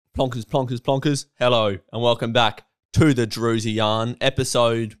Plonkers, plonkers, plonkers. Hello and welcome back to the Drewzy yarn,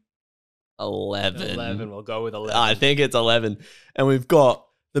 episode 11. 11, we'll go with 11. I think it's 11. And we've got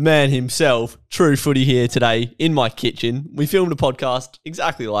the man himself, Drewfooty, here today in my kitchen. We filmed a podcast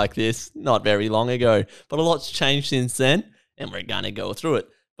exactly like this not very long ago, but a lot's changed since then, and we're going to go through it.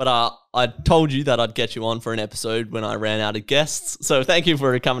 But I told you that I'd get you on for an episode when I ran out of guests. So thank you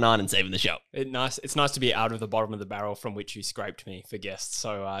for coming on and saving the show. It's nice to be out of the bottom of the barrel from which you scraped me for guests.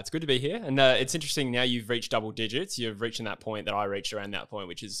 So it's good to be here. And it's interesting now you've reached double digits. You've reached that point that I reached around that point,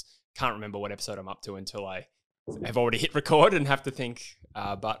 which is, can't remember what episode I'm up to until I have already hit record and have to think.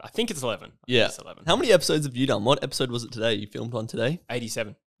 But I think it's 11. Yeah. It's 11. How many episodes have you done? What episode was it today you filmed on today?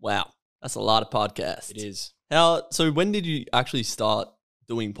 87. Wow. That's a lot of podcasts. It is. So when did you actually start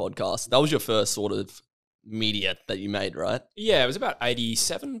doing podcasts? That was your first sort of media that you made, right? Yeah, it was about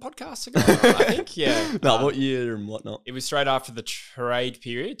 87 podcasts ago, I think. Yeah. No, what year and whatnot? It was straight after the trade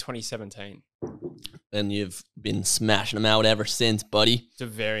period, 2017. And you've been smashing them out ever since, buddy. To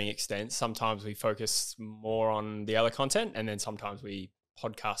varying extents. Sometimes we focus more on the other content and then sometimes we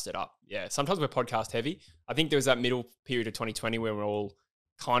podcast it up. Yeah, sometimes we're podcast heavy. I think there was that middle period of 2020 where we're all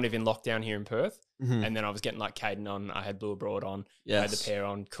kind of in lockdown here in Perth. Mm-hmm. And then I was getting like Caden on, I had Blue Abroad on, I had the pair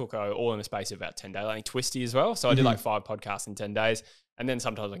on, Cooko, all in the space of about 10 days. I think Twisty as well. So I did like 5 podcasts in 10 days. And then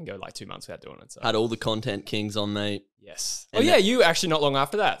sometimes I can go like 2 months without doing it. So had all the content kings on, mate. Yes. And you actually not long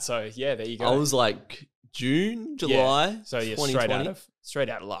after that. So yeah, there you go. I was like June, July. Yeah. So yeah, straight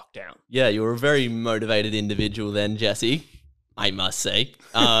out of lockdown. Yeah, you were a very motivated individual then, Jesse, I must say.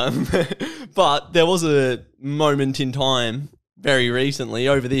 But there was a moment in time very recently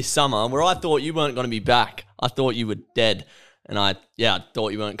over this summer where I thought you weren't going to be back. I thought you were dead. And I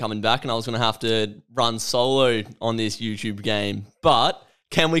thought you weren't coming back and I was going to have to run solo on this YouTube game. But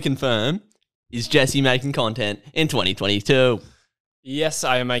can we confirm, is Jesse making content in 2022? Yes,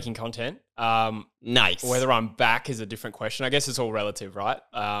 I am making content. Nice. Whether I'm back is a different question. I guess it's all relative, right?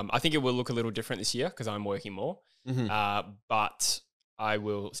 I think it will look a little different this year because I'm working more. Mm-hmm. But I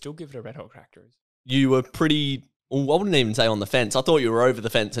will still give it a red hot crack. You were pretty... Well, I wouldn't even say on the fence. I thought you were over the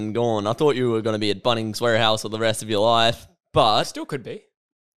fence and gone. I thought you were going to be at Bunnings Warehouse for the rest of your life, but... Still could be.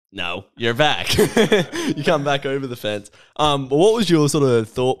 No, you're back. You come back over the fence. But what was your sort of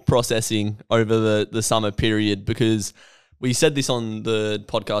thought processing over the summer period? Because we said this on the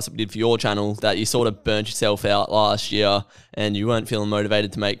podcast that we did for your channel, that you sort of burnt yourself out last year and you weren't feeling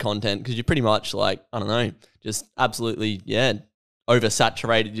motivated to make content because you pretty much like, I don't know, just absolutely,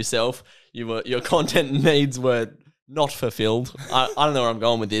 oversaturated yourself. Your content needs were not fulfilled. I don't know where I'm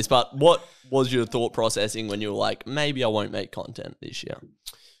going with this, but what was your thought processing when you were like, maybe I won't make content this year?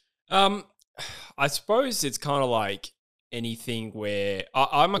 I suppose it's kind of like anything where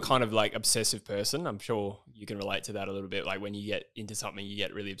I'm a kind of like obsessive person. I'm sure you can relate to that a little bit. Like when you get into something, you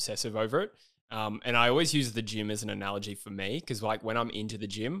get really obsessive over it. And I always use the gym as an analogy for me because like when I'm into the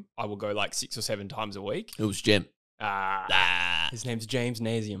gym, I will go like 6 or 7 times a week. It was Jim. His name's James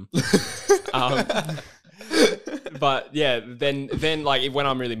Nasium. But yeah, then like when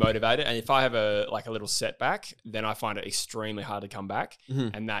I'm really motivated and if I have a little setback, then I find it extremely hard to come back.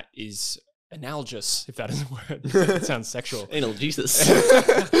 Mm-hmm. And that is analogous, if that is a word. It sounds sexual. Analgesis.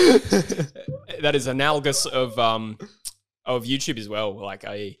 That is analogous of YouTube as well. Like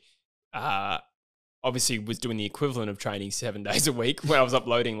I obviously was doing the equivalent of training 7 days a week where I was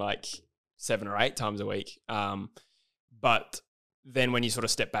uploading like 7 or 8 times a week. But then when you sort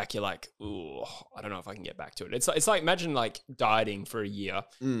of step back, you're like, ooh, I don't know if I can get back to it. It's like, imagine like dieting for a year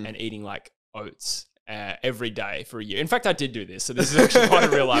and eating like oats every day for a year. In fact, I did do this. So this is actually quite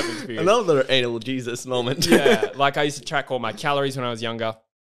a real life experience. Another anal Jesus moment. Yeah. Like I used to track all my calories when I was younger.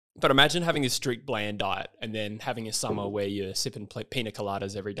 But imagine having a strict bland diet and then having a summer where you're sipping pina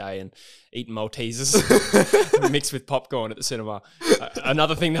coladas every day and eating Maltesers mixed with popcorn at the cinema.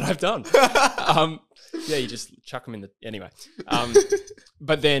 Another thing that I've done. You just chuck them in the... Anyway.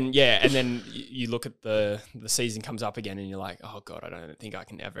 But then, and then you look at the season comes up again and you're like, oh God, I don't think I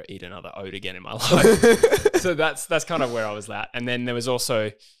can ever eat another oat again in my life. So that's kind of where I was at. And then there was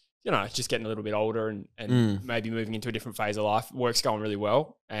also... just getting a little bit older and maybe moving into a different phase of life. Work's going really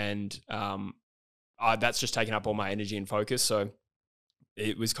well. And that's just taken up all my energy and focus. So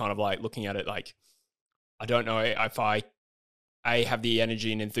it was kind of like looking at it like, I don't know if I, A, have the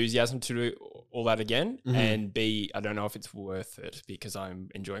energy and enthusiasm to do all that again. Mm-hmm. And B, I don't know if it's worth it because I'm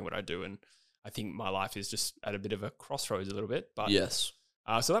enjoying what I do. And I think my life is just at a bit of a crossroads a little bit. But yes.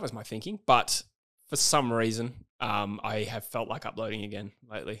 So that was my thinking. But for some reason, I have felt like uploading again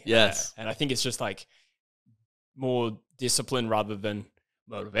lately. Yes. And I think it's just like more discipline rather than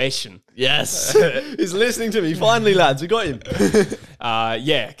motivation. Yes. He's listening to me. Finally, lads, we got him.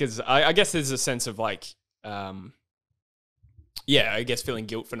 Yeah, because I guess there's a sense of like, I guess feeling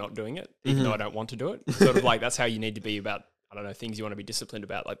guilt for not doing it, even though I don't want to do it. Sort of like that's how you need to be about, I don't know, things you want to be disciplined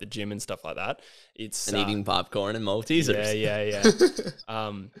about, like the gym and stuff like that. It's and eating popcorn and Maltesers. Yeah.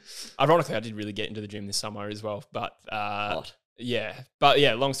 Ironically, I did really get into the gym this summer as well. But long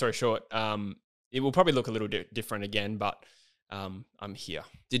story short, it will probably look a little different again, but I'm here.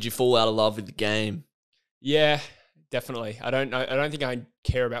 Did you fall out of love with the game? Yeah, definitely. I don't think I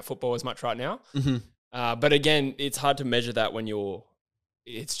care about football as much right now. But again, it's hard to measure that when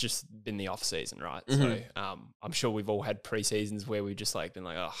it's just been the off season, right? So I'm sure we've all had pre-seasons where we've just like been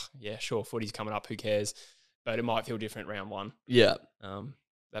like, oh yeah, sure, footy's coming up, who cares? But it might feel different round one. Yeah.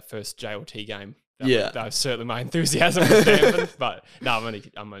 That first JLT game. That was certainly my enthusiasm was dampened. But no,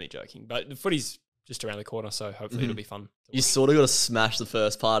 I'm only joking. But the footy's just around the corner, so hopefully it'll be fun. You sort of got to smash the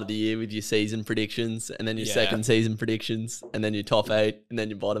first part of the year with your season predictions, and then your second season predictions, and then your top 8, and then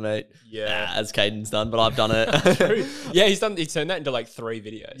your bottom 8. Yeah, as Caden's done, but I've done it. Yeah, he's turned that into like 3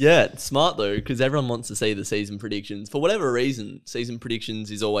 videos. Yeah, it's smart though, because everyone wants to see the season predictions. For whatever reason, season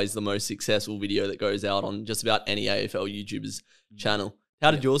predictions is always the most successful video that goes out on just about any AFL YouTuber's channel.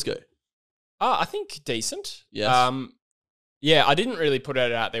 How did yours go? I think decent. Yes. Yeah, I didn't really put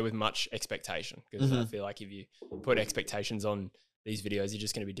it out there with much expectation because I feel like if you put expectations on these videos, you're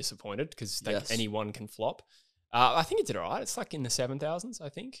just going to be disappointed because anyone can flop. I think it did all right. It's like in the 7,000s, I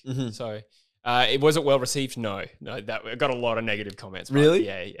think. So it wasn't well received. No, that I got a lot of negative comments. Really?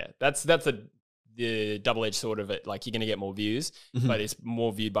 Yeah. That's the double-edged sword of it. Like you're going to get more views, but it's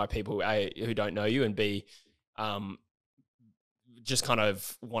more viewed by people A, who don't know you, and B, just kind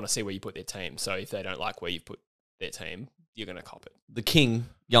of want to see where you put their team. So if they don't like where you put their team, you're going to cop it. The King,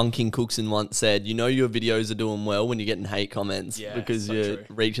 young King Cookson, once said, you know your videos are doing well when you're getting hate comments because so you're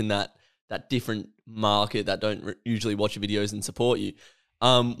reaching that different market that don't usually watch your videos and support you.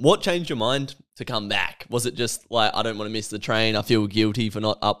 What changed your mind to come back? Was it just like, I don't want to miss the train, I feel guilty for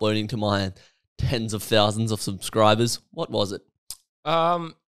not uploading to my tens of thousands of subscribers? What was it?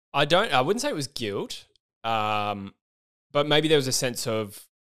 I wouldn't say it was guilt, but maybe there was a sense of,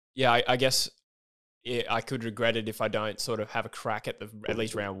 I guess I could regret it if I don't sort of have a crack at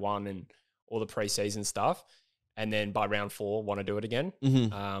least round 1 and all the preseason stuff, and then by round 4 want to do it again.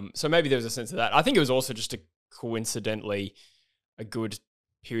 So maybe there was a sense of that. I think it was also just coincidentally a good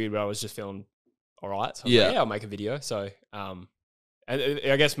period where I was just feeling all right. So I was like, I'll make a video. So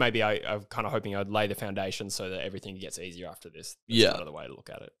I guess maybe I'm kind of hoping I'd lay the foundation so that everything gets easier after this. That's another way to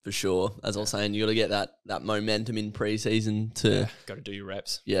look at it. For sure. As I was saying, you got to get that momentum in preseason to... got to do your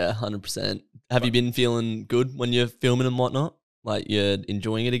reps. Yeah, 100%. Have you been feeling good when you're filming and whatnot? Like you're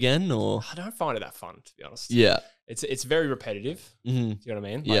enjoying it again, or...? I don't find it that fun, to be honest. Yeah. It's very repetitive. Do you know what I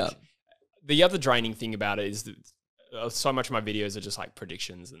mean? Yeah. The other draining thing about it is that so much of my videos are just like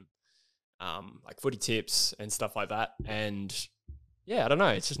predictions and like footy tips and stuff like that. And... yeah, I don't know.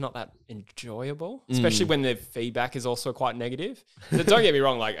 It's just not that enjoyable, especially when the feedback is also quite negative. But don't get me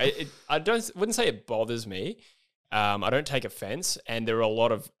wrong. Like I wouldn't say it bothers me. I don't take offense, and there are a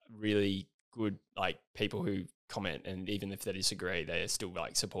lot of really good like people who comment, and even if they disagree, they're still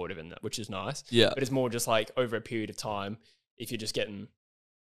like supportive in that, which is nice. Yeah, but it's more just like over a period of time, if you're just getting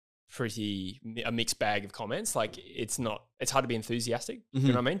a mixed bag of comments, like it's hard to be enthusiastic. You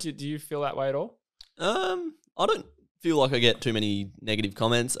know what I mean? Do you feel that way at all? I don't feel like I get too many negative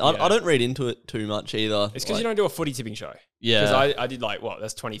comments. I don't read into it too much either. It's because you don't do a footy tipping show. Yeah. Because I did like,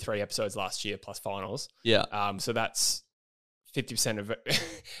 that's 23 episodes last year plus finals. Yeah. So that's 50% of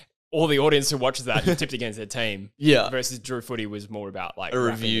all the audience who watches that who tipped against their team. Yeah. Versus Drewfooty was more about like a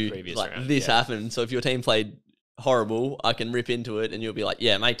review. The previous like round. This happened. So if your team played horrible, I can rip into it and you'll be like,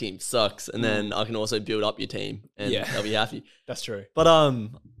 yeah, my team sucks. And then I can also build up your team and they'll be happy. That's true. But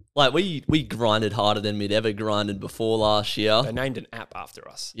like we grinded harder than we'd ever grinded before last year. They named an app after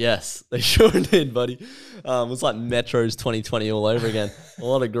us. Yes, they sure did, buddy. It was like Metro's 2020 all over again. A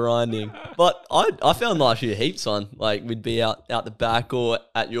lot of grinding. But I found last year heaps fun. Like we'd be out the back or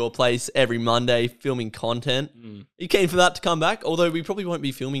at your place every Monday filming content. Are you keen for that to come back? Although we probably won't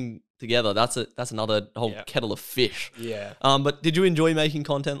be filming together. That's another whole kettle of fish. Yeah. But did you enjoy making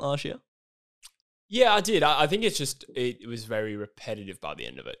content last year? Yeah, I did. I think it's just, it was very repetitive by the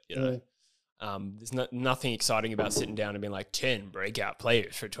end of it, you know. There's nothing exciting about sitting down and being like 10 breakout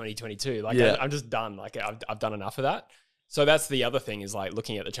players for 2022. Like I'm just done. Like I've done enough of that. So that's the other thing is like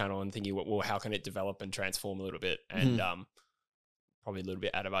looking at the channel and thinking, well, how can it develop and transform a little bit? And probably a little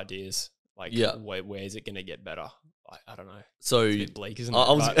bit out of ideas. Like where is it going to get better? I don't know. So it's a bit bleak, isn't it?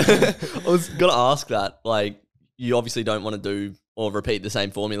 I was going to ask that. Like you obviously don't want to do or repeat the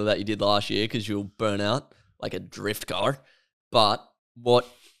same formula that you did last year because you'll burn out like a drift car. But what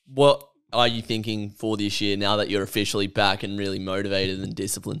are you thinking for this year now that you're officially back and really motivated and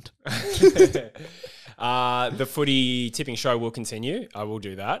disciplined? The footy tipping show will continue. I will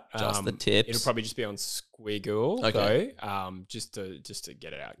do that. Just the tips. It'll probably just be on Squiggle, though, just to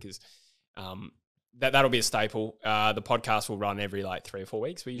get it out because that'll be a staple. The podcast will run every like 3 or 4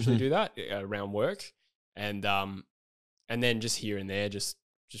 weeks. We usually do that around work, and then just here and there, just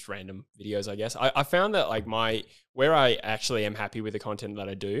random videos. I guess I found that like where I actually am happy with the content that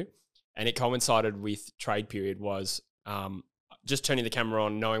I do, and it coincided with trade period was just turning the camera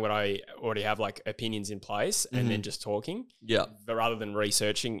on, knowing what I already have like opinions in place, and then just talking. Yeah. But rather than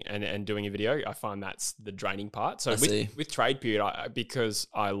researching and doing a video, I find that's the draining part. So with trade period, because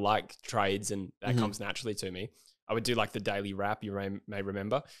I like trades and that comes naturally to me, I would do like the daily wrap. You may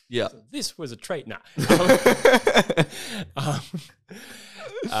remember. Yeah. So this was a trade. Nah.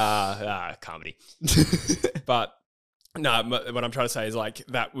 Comedy. But no, what I'm trying to say is like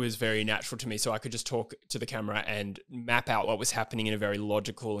that was very natural to me. So I could just talk to the camera and map out what was happening in a very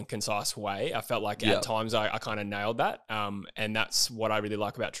logical and concise way. I felt like at times I kind of nailed that. And that's what I really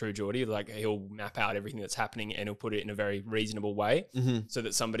like about True Geordie. Like he'll map out everything that's happening and he'll put it in a very reasonable way so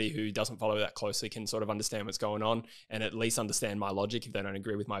that somebody who doesn't follow that closely can sort of understand what's going on and at least understand my logic if they don't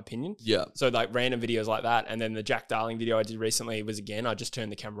agree with my opinion. Yeah. So like random videos like that. And then the Jack Darling video I did recently was again, I just turned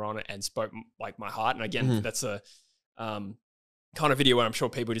the camera on and spoke like my heart. And again, that's a kind of video where I'm sure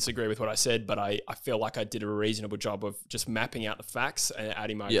people disagree with what I said, but I feel like I did a reasonable job of just mapping out the facts and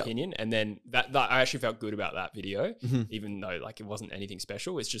adding my opinion. And then that I actually felt good about that video, even though like it wasn't anything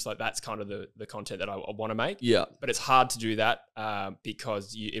special. It's just like that's kind of the content that I want to make. Yeah. But it's hard to do that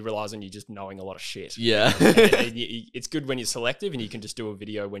because it relies on you just knowing a lot of shit. Yeah. And it's good when you're selective and you can just do a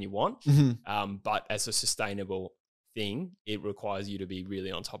video when you want. But as a sustainable thing, it requires you to be really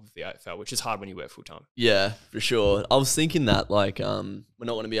on top of the AFL, which is hard when you work full time. Yeah, for sure. I was thinking that like we're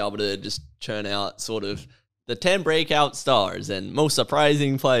not going to be able to just churn out sort of the 10 breakout stars and most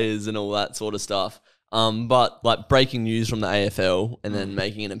surprising players and all that sort of stuff. But like breaking news from the AFL and then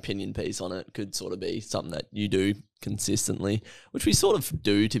making an opinion piece on it could sort of be something that you do consistently, which we sort of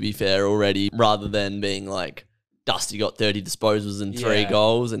do, to be fair, already, rather than being like, Dusty got 30 disposals and 3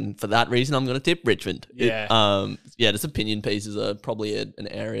 goals, and for that reason, I'm going to tip Richmond. Just opinion pieces are probably an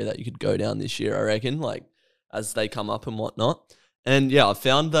area that you could go down this year, I reckon, like as they come up and whatnot. And yeah, I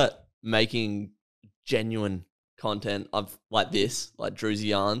found that making genuine content of like this, like Drewzy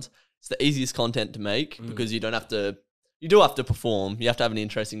yarns, it's the easiest content to make because you do have to perform. You have to have an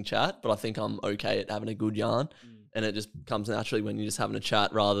interesting chat, but I think I'm okay at having a good yarn, and it just comes naturally when you're just having a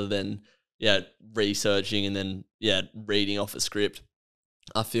chat rather than researching and then reading off a script.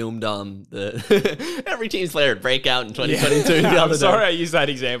 I filmed the every team's player at breakout in 2022 the other day. Sorry I used that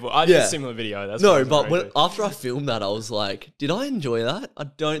example. I did a similar video. After I filmed that, I was like, did I enjoy that? I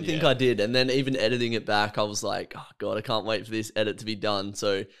don't think I did. And then even editing it back, I was like, oh God, I can't wait for this edit to be done.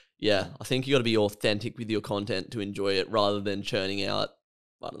 So yeah, I think you got to be authentic with your content to enjoy it rather than churning out,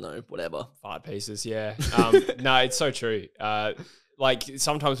 I don't know, whatever. 5 pieces, yeah. No, it's so true. Like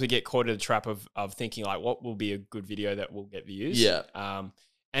sometimes we get caught in the trap of thinking like, what will be a good video that will get views? Yeah.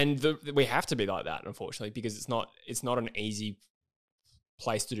 And we have to be like that, unfortunately, because it's not an easy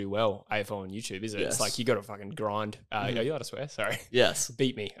place to do well, AFL on YouTube, is it? Yes. It's like you got to fucking grind. You allowed to swear? Sorry. Yes.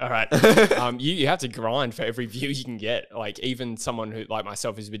 Beat me. All right. You have to grind for every view you can get. Like even someone who like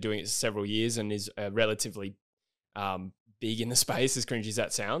myself who's been doing it several years and is relatively big in the space, as cringy as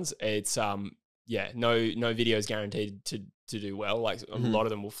that sounds, it's no video is guaranteed to do well. Like a lot of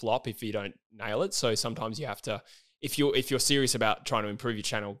them will flop if you don't nail it. So sometimes you have to, if you're serious about trying to improve your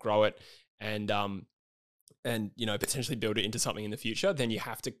channel, grow it, and potentially build it into something in the future, then you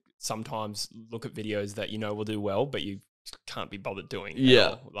have to sometimes look at videos that will do well, but you can't be bothered doing.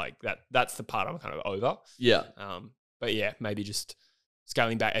 Yeah, like that's the part I'm kind of over. Yeah. But yeah, maybe just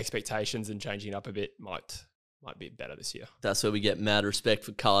scaling back expectations and changing it up a bit might be better this year. That's where we get mad respect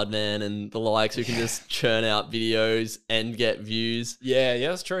for Cardman and the likes who can just churn out videos and get views. Yeah,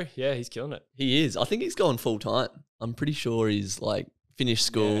 that's true. Yeah, he's killing it. He is. I think he's gone full time. I'm pretty sure he's like finished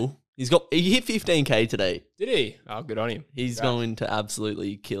school. Yeah. He hit 15K today. Did he? Oh, good on him. He's going to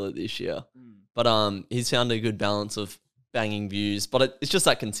absolutely kill it this year. But he's found a good balance of banging views. But it's just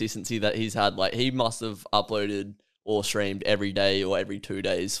that consistency that he's had. Like he must have uploaded or streamed every day or every 2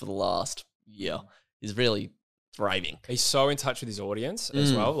 days for the last year. He's really thriving. He's so in touch with his audience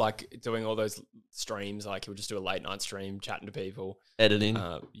as well, like doing all those streams. Like he'll just do a late night stream, chatting to people, editing.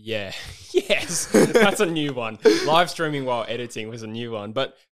 Yes, that's a new one. Live streaming while editing was a new one,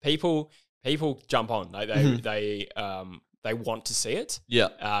 but people jump on. Like they they want to see it.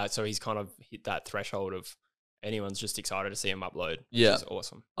 Yeah. So he's kind of hit that threshold of anyone's just excited to see him upload. Which Yeah. is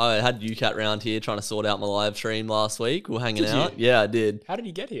awesome. I had UCAT round here trying to sort out my live stream last week. We were hanging Did you? out. Yeah, I did. How did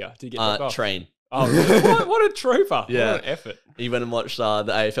he get here? Did he get dropped off? Train. Oh, really? what a trooper. Yeah. What an effort. He went and watched the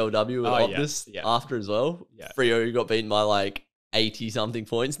AFLW with Optus after as well. Yeah. Freo got beaten by like 80 something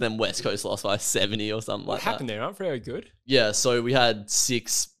points, and then West Coast lost by 70 or something like that. What happened there? Aren't Freo good? Yeah, so we had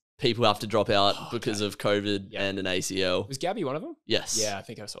 6 people have to drop out because of COVID and an ACL. Was Gabby one of them? Yes. Yeah, I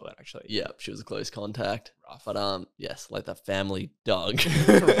think I saw that actually. Yeah, she was a close contact. Rough. But yes, like the family dog.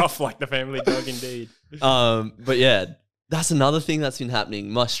 Rough like the family dog indeed. But yeah, that's another thing that's been happening.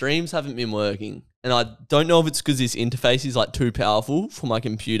 My streams haven't been working. And I don't know if it's because this interface is like too powerful for my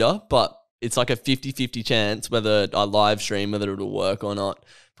computer, but it's like a 50-50 chance whether I live stream, whether it'll work or not.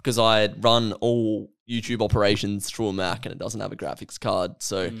 Because I run all YouTube operations through a Mac and it doesn't have a graphics card.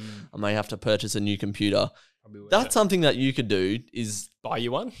 So I may have to purchase a new computer. That's something that you could do is... Buy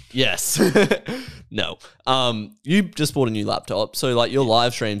you one? Yes. No. You just bought a new laptop. So like your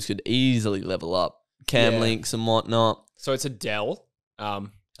live streams could easily level up. Cam links and whatnot. So it's a Dell.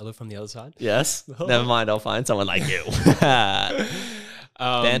 Hello from the other side. Yes. Never mind. I'll find someone like you.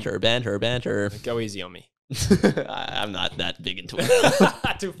 Banter. Go easy on me. I'm not that big into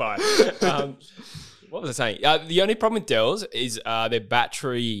it. Too far. What was I saying? The only problem with Dells is their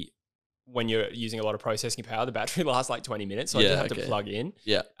battery, when you're using a lot of processing power, the battery lasts like 20 minutes. So I just have to plug in.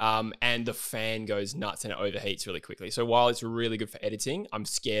 Yeah. And the fan goes nuts and it overheats really quickly. So while it's really good for editing, I'm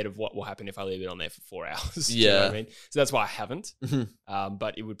scared of what will happen if I leave it on there for 4 hours. Do you know what I mean? So that's why I haven't.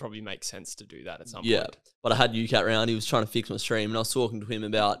 But it would probably make sense to do that at some point. But I had UCAT round. He was trying to fix my stream and I was talking to him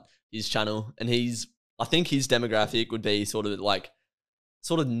about his channel, and I think his demographic would be sort of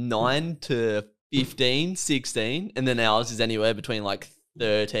 9 to 15, 16, and then ours is anywhere between like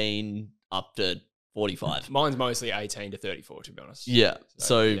 13 up to 45. Mine's mostly 18 to 34, to be honest. Yeah.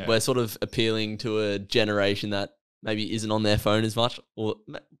 So we're sort of appealing to a generation that maybe isn't on their phone as much, or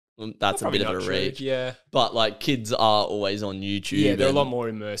that's a bit of a reach. Yeah. But like kids are always on YouTube. Yeah, they're a lot more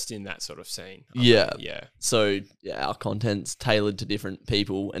immersed in that sort of scene. Yeah. Yeah. So yeah, our content's tailored to different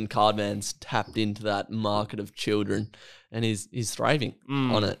people, and Cardman's tapped into that market of children, and he's thriving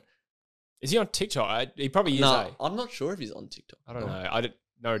on it. Is he on TikTok? He probably is. No, I'm not sure if he's on TikTok. I don't know.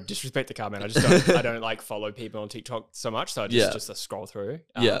 No disrespect to Cardman. I just don't. I don't like follow people on TikTok so much, so I just scroll through.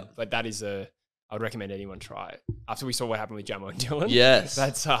 But that is I would recommend anyone try it. After we saw what happened with Jamo and Dylan. Yes.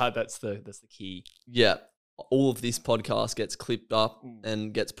 That's the key. Yeah. All of this podcast gets clipped up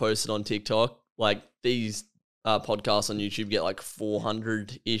and gets posted on TikTok. Like these podcasts on YouTube get like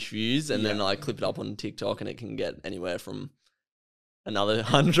 400-ish views, and then I clip it up on TikTok and it can get anywhere from another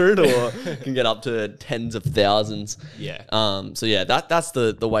 100 or can get up to tens of thousands. Yeah. So yeah, that's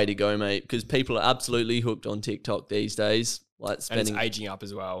the way to go, mate, because people are absolutely hooked on TikTok these days. Like spending, and it's aging up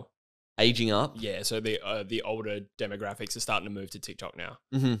as well. Aging up? Yeah, so the older demographics are starting to move to TikTok now.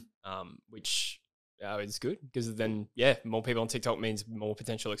 Which is good, because then more people on TikTok means more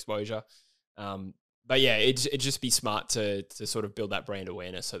potential exposure. But yeah, it'd just be smart to sort of build that brand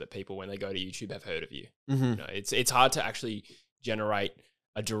awareness so that people, when they go to YouTube, have heard of you. You know, it's hard to actually generate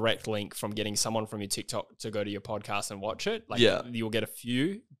a direct link from getting someone from your TikTok to go to your podcast and watch it. Like you'll get a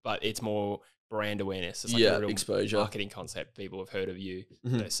few, but it's more brand awareness. It's like a real exposure marketing concept. People have heard of you.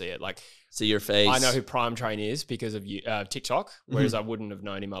 They see it. Like, see your face. I know who Prime Train is because of TikTok, whereas I wouldn't have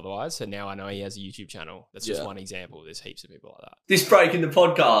known him otherwise. So now I know he has a YouTube channel. That's just one example. There's heaps of people like that. This break in the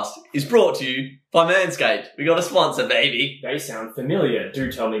podcast is brought to you by Manscaped. We got a sponsor, baby. They sound familiar. Do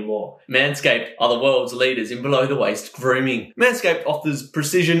tell me more. Manscaped are the world's leaders in below-the-waist grooming. Manscaped offers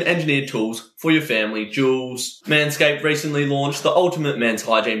precision-engineered tools for your family jewels. Manscaped recently launched the Ultimate Men's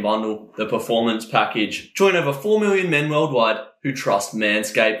Hygiene Bundle, the Performance Package. Join over 4 million men worldwide who trust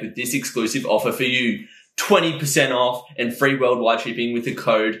Manscaped with this exclusive offer for you. 20% off and free worldwide shipping with the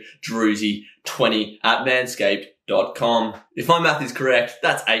code Drewzy20 at manscaped.com. If my math is correct,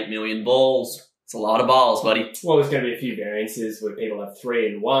 that's 8 million balls. It's a lot of balls, buddy. Well, there's going to be a few variances where people have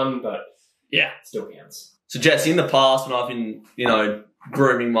 3 and 1, but it still counts. So Jesse, in the past when I've been,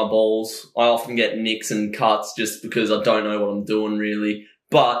 grooming my balls, I often get nicks and cuts just because I don't know what I'm doing really.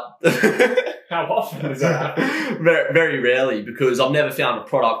 But how often does that happen? Very, very rarely, because I've never found a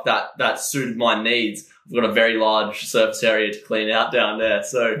product that suited my needs. I've got a very large surface area to clean out down there.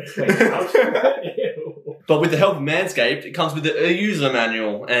 So, but with the help of Manscaped, it comes with a user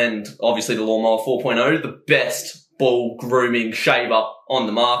manual and obviously the Lawnmower 4.0, the best ball grooming shaver on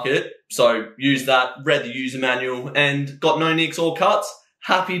the market. So use that, read the user manual, and got no nicks or cuts.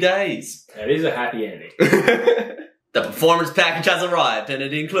 Happy days. That is a happy ending. The performance package has arrived, and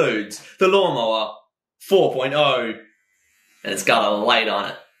it includes the Lawnmower 4.0, and it's got a light on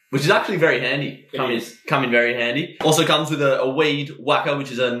it, which is actually very handy. Come in very handy. Also comes with a weed whacker,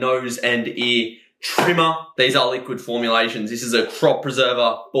 which is a nose and ear trimmer. These are liquid formulations. This is a crop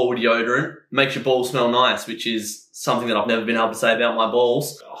preserver ball deodorant. Makes your balls smell nice, which is something that I've never been able to say about my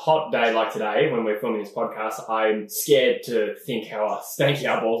balls. A hot day like today, when we're filming this podcast, I'm scared to think how stanky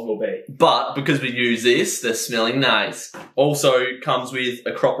our balls will be. But because we use this, they're smelling nice. Also comes with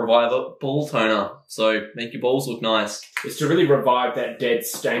a crop reviver ball toner. So make your balls look nice. It's to really revive that dead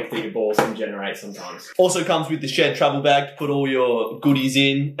stank that your balls can generate sometimes. Also comes with the shed travel bag to put all your goodies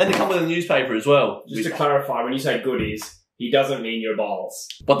in. And they come with a newspaper as well. Just to clarify, when you say goodies, he doesn't mean your balls.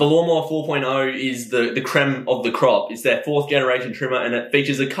 But the Lawnmower 4.0 is the creme of the crop. It's their 4th generation trimmer, and it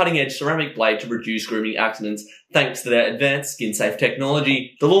features a cutting-edge ceramic blade to reduce grooming accidents thanks to their advanced skin-safe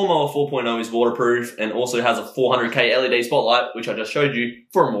technology. The Lawnmower 4.0 is waterproof and also has a 400K LED spotlight, which I just showed you,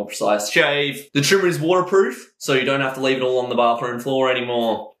 for a more precise shave. The trimmer is waterproof, so you don't have to leave it all on the bathroom floor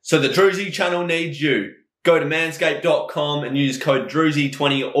anymore. So the Drewzy channel needs you. Go to manscaped.com and use code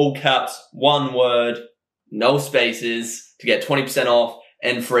Drewzy20, all caps, one word, no spaces, to get 20% off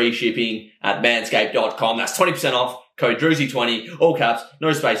and free shipping at manscaped.com. That's 20% off, code Drewzy20, all caps,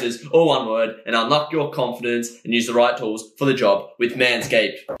 no spaces, all one word, and unlock your confidence and use the right tools for the job with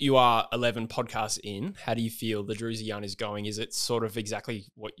Manscaped. You are 11 podcasts in. How do you feel the Drewzy yarn is going? Is it sort of exactly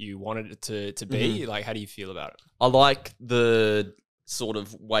what you wanted it to be? Mm-hmm. Like, how do you feel about it? I like the sort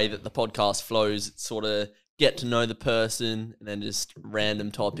of way that the podcast flows. It's sort of get to know the person and then just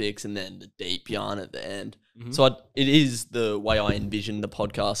random topics and then the deep yarn at the end. Mm-hmm. So it is the way I envision the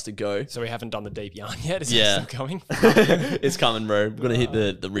podcast to go. So we haven't done the deep yarn yet? Is it still coming? It's coming, bro. We're going to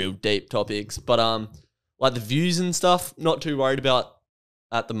hit the real deep topics. But like the views and stuff, not too worried about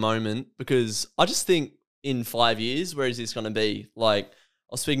at the moment, because I just think in 5 years, where is this going to be? Like,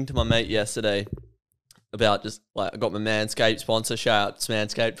 I was speaking to my mate yesterday about just like, I got my Manscaped sponsor, shout out to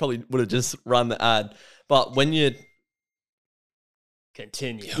Manscaped, probably would have just run the ad. But when you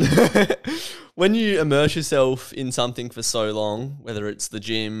continue, when you immerse yourself in something for so long, whether it's the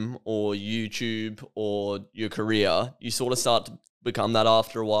gym or YouTube or your career, you sort of start to become that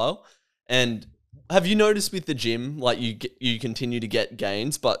after a while. And have you noticed with the gym, like you continue to get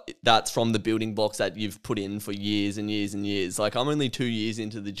gains, but that's from the building blocks that you've put in for years and years and years. Like I'm only 2 years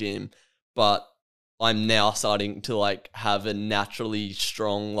into the gym, but I'm now starting to like have a naturally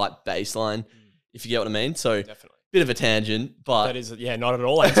strong like baseline. If you get what I mean. So definitely. Bit of a tangent, but that is, yeah, not at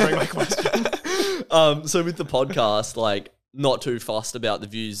all answering my question. So with the podcast, like not too fussed about the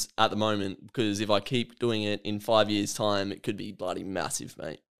views at the moment, because if I keep doing it in 5 years time, it could be bloody massive,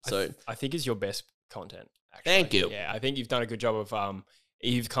 mate. So I think it's your best content. Actually. Thank you. Yeah, I think you've done a good job of,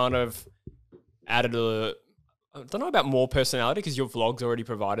 you've kind of added I don't know about more personality because your vlogs already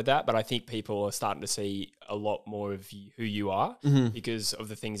provided that, but I think people are starting to see a lot more of who you are because of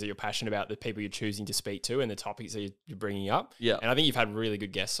the things that you're passionate about, the people you're choosing to speak to and the topics that you're bringing up. Yeah. And I think you've had really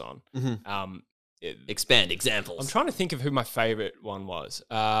good guests on. Expand examples. I'm trying to think of who my favorite one was.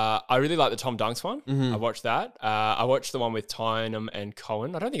 I really like the Tom Dunks one. I watched that. I watched the one with Tynem and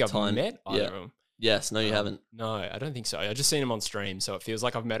Cohen. I don't think I've met either of them. Yes, no, you haven't. No, I don't think so. I just seen him on stream, so it feels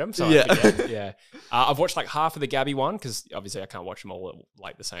like I've met him. So yeah, I forget. Yeah. I've watched like half of the Gabby one because obviously I can't watch them all at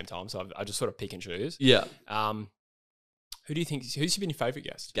like the same time, so I just sort of pick and choose. Yeah. Who do you think? Who's been your favorite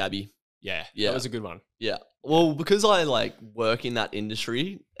guest? Gabby. Yeah, that was a good one. Yeah. Well, because I like work in that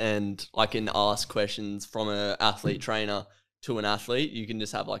industry and I can ask questions from an athlete trainer to an athlete, you can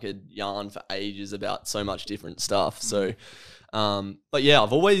just have like a yarn for ages about so much different stuff. So, but yeah,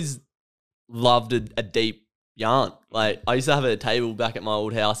 I've always loved a deep yarn. Like I used to have a table back at my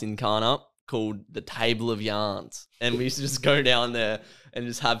old house in Carnup called the Table of Yarns, and we used to just go down there and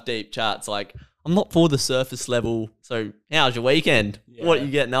just have deep chats. Like I'm not for the surface level. So how's your weekend? Yeah. What are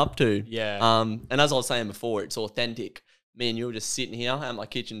you getting up to? Yeah. And as I was saying before, it's authentic. Me and you were just sitting here at my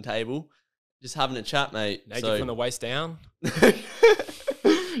kitchen table, just having a chat, mate. Naked from the waist down.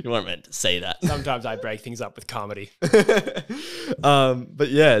 You weren't meant to say that. Sometimes I break things up with comedy. But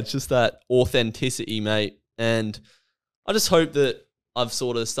yeah, it's just that authenticity, mate. And I just hope that I've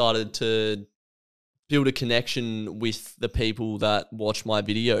sort of started to build a connection with the people that watch my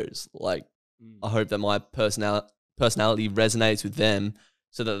videos. Like, I hope that my personality resonates with them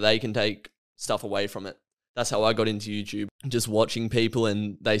so that they can take stuff away from it. That's how I got into YouTube, just watching people,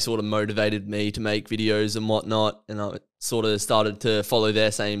 and they sort of motivated me to make videos and whatnot. And I sort of started to follow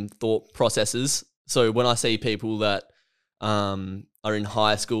their same thought processes. So when I see people that are in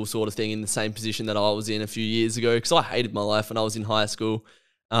high school sort of thing, in the same position that I was in a few years ago, because I hated my life when I was in high school.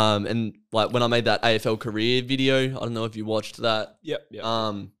 And like when I made that AFL career video, I don't know if you watched that. Yep.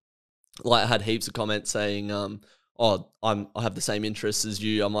 Like I had heaps of comments saying, oh, I have the same interests as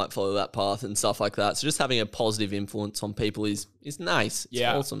you. I might follow that path and stuff like that. So just having a positive influence on people is nice. It's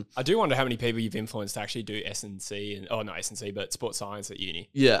awesome. I do wonder how many people you've influenced to actually do S&C not S&C, but sports science at uni.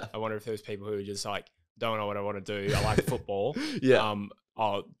 Yeah. I wonder if there's people who are just like, don't know what I want to do. I like football. Yeah.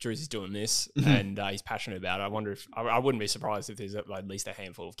 Drewzy's doing this and he's passionate about it. I wonder if I wouldn't be surprised if there's at least a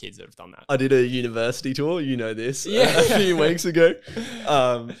handful of kids that have done that. I did a university tour, you know this, a few weeks ago.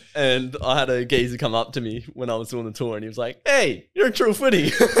 And I had a geezer come up to me when I was doing the tour and he was like, hey, you're a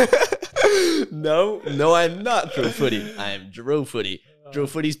Drewfooty. No, I'm not Drewfooty. I am Drewfooty.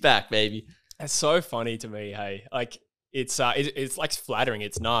 Drewfooty's back, baby. That's so funny to me, hey. Like, it's like flattering,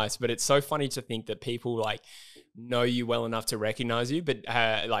 it's nice, but it's so funny to think that people like know you well enough to recognize you, but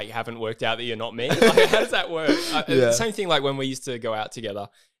like haven't worked out that you're not me. Like, how does that work? The same thing like when we used to go out together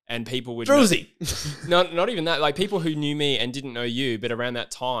and people would Drewzy. Not even that, like people who knew me and didn't know you, but around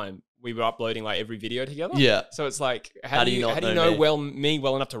that time we were uploading like every video together. Yeah. So it's like, how do you know me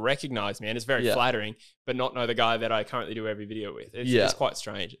well enough to recognize me? And it's very flattering, but not know the guy that I currently do every video with. It's quite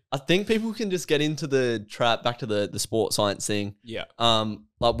strange. I think people can just get into the trap, back to the sports science thing. Yeah.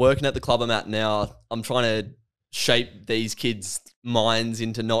 Like working at the club I'm at now, I'm trying to shape these kids' minds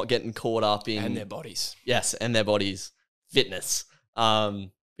into not getting caught up in... And their bodies. Yes, and their bodies. Fitness.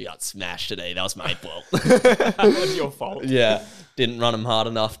 We got smashed today. That was my fault. That was your fault. Yeah. Didn't run them hard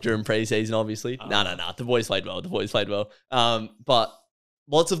enough during preseason, obviously. No. The boys played well. But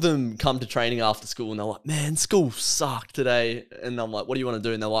lots of them come to training after school and they're like, man, school sucked today. And I'm like, what do you want to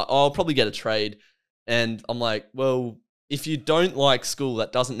do? And they're like, oh, I'll probably get a trade. And I'm like, well, if you don't like school,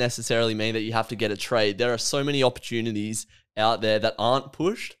 that doesn't necessarily mean that you have to get a trade. There are so many opportunities out there that aren't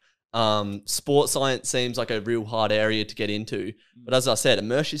pushed. Sports science seems like a real hard area to get into. But as I said,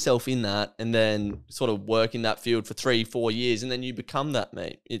 immerse yourself in that and then sort of work in that field for 3-4 years and then you become that,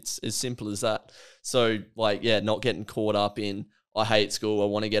 mate. It's as simple as that. So like, not getting caught up in, I hate school, I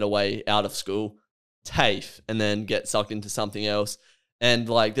want to get away out of school, TAFE, and then get sucked into something else. And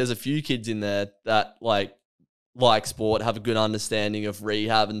like, there's a few kids in there that like sport, have a good understanding of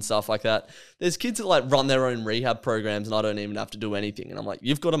rehab and stuff like that. There's kids that like run their own rehab programs and I don't even have to do anything. And I'm like,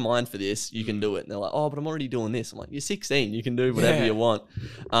 you've got a mind for this, you can do it. And they're like, oh, but I'm already doing this. I'm like, you're 16, you can do whatever you want.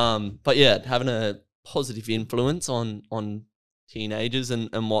 But yeah, having a positive influence on teenagers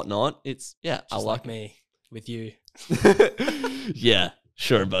and whatnot, it's, Just I like me with you. Yeah,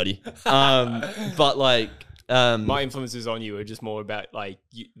 sure, buddy. But like, my influences on you are just more about like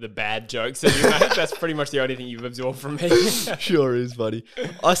the bad jokes that you make. That's pretty much the only thing you've absorbed from me. Sure is, buddy.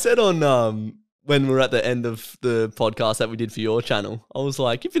 I said on when we were at the end of the podcast that we did for your channel, I was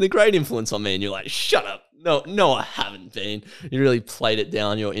like, you've been a great influence on me, and you're like, shut up. No, I haven't been. You really played it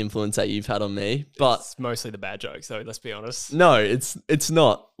down, your influence that you've had on me. But it's mostly the bad jokes, though. Let's be honest. No, it's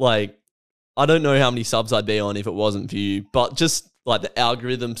not. Like, I don't know how many subs I'd be on if it wasn't for you, but just like the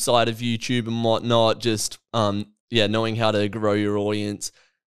algorithm side of YouTube and whatnot, just knowing how to grow your audience.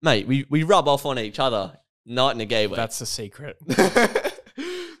 Mate, we rub off on each other night and a gateway. That's a secret.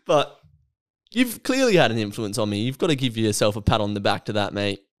 But you've clearly had an influence on me. You've got to give yourself a pat on the back to that,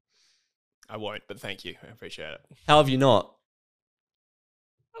 mate. I won't, but thank you. I appreciate it. How have you not?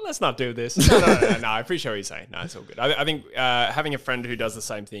 Let's not do this. No, I appreciate what you're saying. No, it's all good. I think having a friend who does the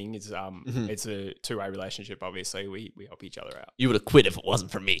same thing is it's a two-way relationship, obviously. We help each other out. You would have quit if it wasn't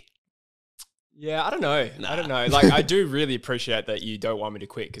for me. Yeah, I don't know. I don't know. Like, I do really appreciate that you don't want me to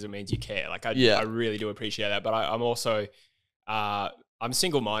quit because it means you care. Like, I really do appreciate that. But I'm also, I'm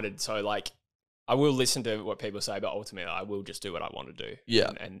single-minded. So, like, I will listen to what people say, but ultimately I will just do what I want to do.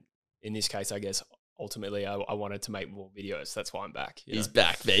 Yeah. And in this case, I guess, ultimately, I wanted to make more videos. That's why I'm back. He's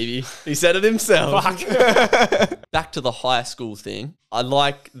back, baby. He said it himself. Back to the high school thing. I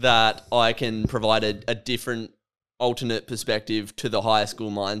like that I can provide a different alternate perspective to the high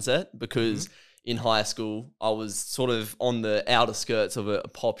school mindset because in high school, I was sort of on the outer skirts of a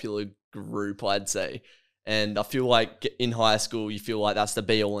popular group, I'd say. And I feel like in high school, you feel like that's the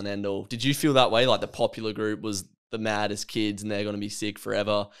be all and end all. Did you feel that way? Like the popular group was the maddest kids and they're going to be sick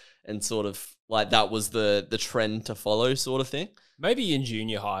forever and sort of like that was the trend to follow sort of thing? Maybe in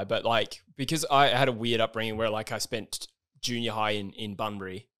junior high, but like because I had a weird upbringing where like I spent junior high in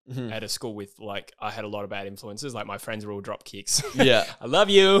Bunbury at a school with like I had a lot of bad influences. Like my friends were all drop kicks. Yeah. I love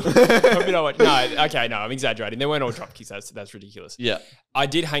you. Hope you know what. No, okay, no, I'm exaggerating. They weren't all drop kicks. That's ridiculous. Yeah. I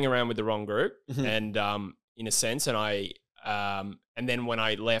did hang around with the wrong group and in a sense and and then when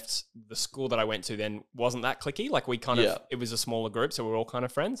I left the school that I went to then wasn't that cliquey. Like we kind of it was a smaller group, so we're all kind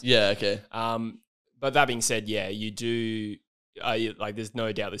of friends. Yeah, okay. But that being said, yeah, you do like there's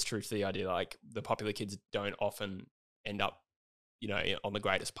no doubt there's truth to the idea like the popular kids don't often end up you know, on the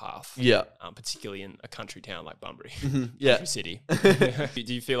greatest path. Yeah. Particularly in a country town like Bunbury, Yeah. country city.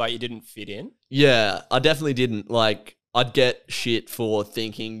 Do you feel like you didn't fit in? Yeah, I definitely didn't. Like, I'd get shit for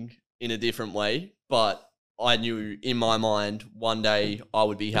thinking in a different way, but I knew in my mind one day I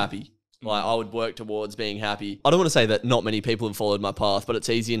would be happy. Like, I would work towards being happy. I don't want to say that not many people have followed my path, but it's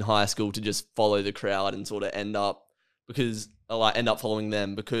easy in high school to just follow the crowd and sort of end up following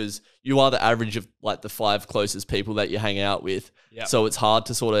them, because you are the average of like the 5 closest people that you hang out with. Yep. So it's hard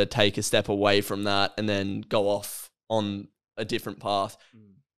to sort of take a step away from that and then go off on a different path.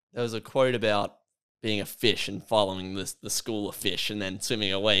 There was a quote about being a fish and following the school of fish and then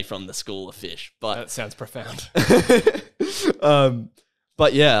swimming away from the school of fish. But That sounds profound.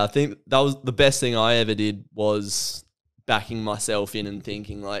 But yeah, I think that was the best thing I ever did, was backing myself in and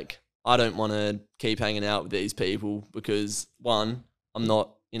thinking like, I don't want to keep hanging out with these people because, one, I'm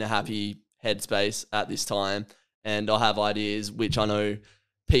not in a happy headspace at this time, and I have ideas which I know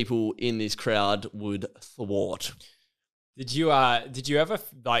people in this crowd would thwart. Did you ever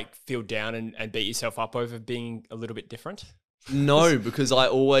like feel down and beat yourself up over being a little bit different? No, because I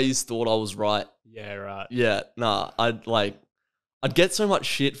always thought I was right. Yeah, right. Yeah, nah, I'd get so much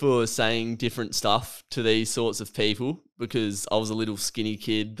shit for saying different stuff to these sorts of people because I was a little skinny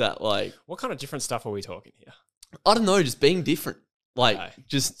kid that like... What kind of different stuff are we talking here? I don't know, just being different. Like,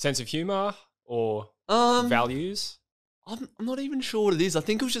 just... Sense of humor or values? I'm not even sure what it is. I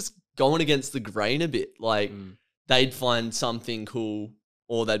think it was just going against the grain a bit. Like, they'd find something cool,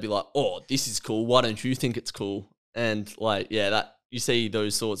 or they'd be like, oh, this is cool. Why don't you think it's cool? And like, yeah, that... You see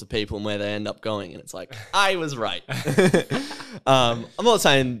those sorts of people and where they end up going, and it's like, I was right. I'm not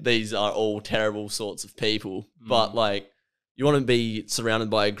saying these are all terrible sorts of people, but like, you want to be surrounded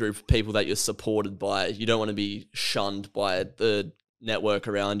by a group of people that you're supported by. You don't want to be shunned by the network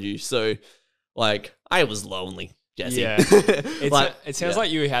around you. So, like, I was lonely, Jesse. Yeah, it sounds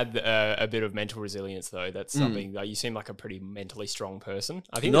like you had a bit of mental resilience, though. That's something that you seem like a pretty mentally strong person.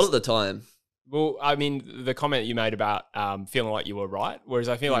 I think not at the time. Well, I mean, the comment you made about feeling like you were right, whereas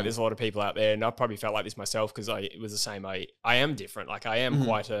I feel like there's a lot of people out there, and I probably felt like this myself because it was the same. I am different. Like, I am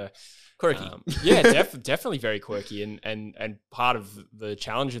quite a... Quirky. Definitely very quirky. And part of the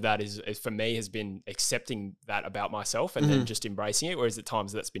challenge of that is for me has been accepting that about myself and then just embracing it, whereas at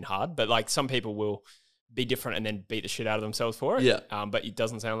times that's been hard. But like, some people will be different and then beat the shit out of themselves for it. Yeah. But it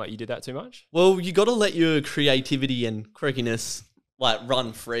doesn't sound like you did that too much. Well, you got to let your creativity and quirkiness like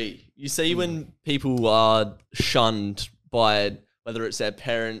run free. You see when people are shunned by whether it's their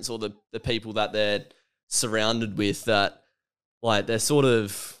parents or the people that they're surrounded with, that like they're sort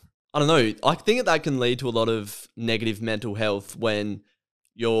of, I don't know, I think that can lead to a lot of negative mental health when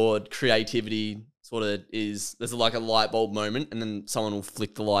your creativity sort of there's like a light bulb moment and then someone will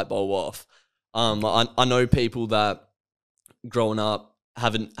flick the light bulb off. I know people that growing up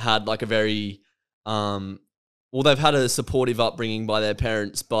haven't had like a very, well, they've had a supportive upbringing by their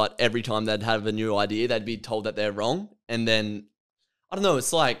parents, but every time they'd have a new idea, they'd be told that they're wrong. And then, I don't know,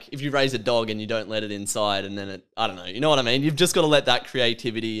 it's like if you raise a dog and you don't let it inside and then I don't know, you know what I mean? You've just got to let that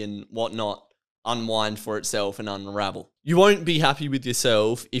creativity and whatnot unwind for itself and unravel. You won't be happy with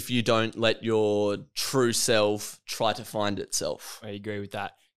yourself if you don't let your true self try to find itself. I agree with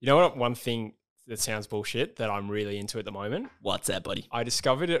that. You know what? One thing that sounds bullshit that I'm really into at the moment. What's that, buddy? I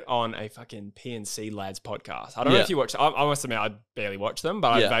discovered it on a fucking PNC Lads podcast. I don't know if you watch. I must admit, I barely watch them, but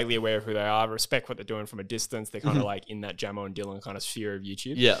I'm vaguely aware of who they are. I respect what they're doing from a distance. They're kind of like in that Jamo and Dylan kind of sphere of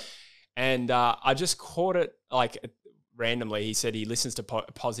YouTube. Yeah. And I just caught it like randomly. He said he listens to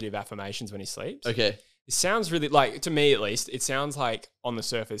positive affirmations when he sleeps. Okay. It sounds really, like, to me at least, it sounds like on the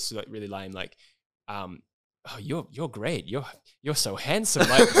surface like really lame. Like, oh, you're great. You're so handsome.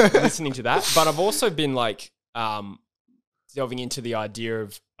 Like listening to that. But I've also been like delving into the idea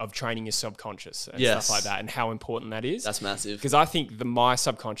of training your subconscious and stuff like that, and how important that is. That's massive. Because I think my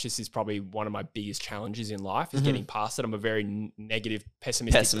subconscious is probably one of my biggest challenges in life, is getting past it. I'm a very negative,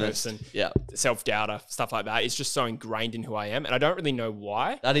 pessimistic person. Yeah. Self-doubter, stuff like that. It's just so ingrained in who I am. And I don't really know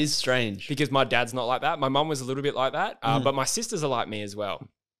why. That is strange. Because my dad's not like that. My mum was a little bit like that. But my sisters are like me as well.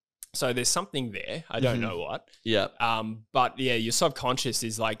 So there's something there. I don't know what. Yeah. But yeah, your subconscious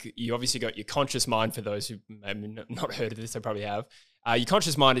is like, you obviously got your conscious mind. For those who maybe not heard of this, they probably have. Your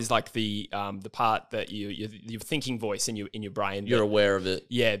conscious mind is like the part that your thinking voice in your brain. You're aware of it.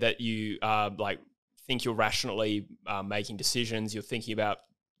 Yeah, that you like think you're rationally making decisions. You're thinking about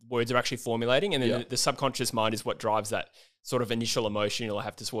words are actually formulating, and then the subconscious mind is what drives that sort of initial emotion you'll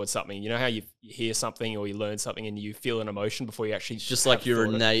have towards something. You know how you hear something or you learn something and you feel an emotion before you actually... It's just like your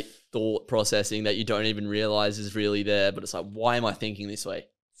innate thought processing that you don't even realize is really there, but it's like, why am I thinking this way?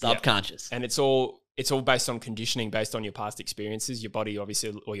 Subconscious. And it's all it's all based on conditioning, based on your past experiences. Your body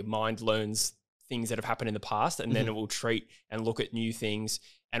obviously, or your mind learns things that have happened in the past, and then it will treat and look at new things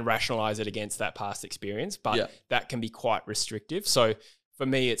and rationalize it against that past experience. But that can be quite restrictive. So for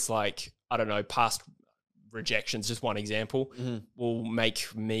me, it's like, I don't know, past rejections, just one example, will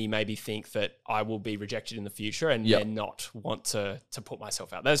make me maybe think that I will be rejected in the future and then not want to put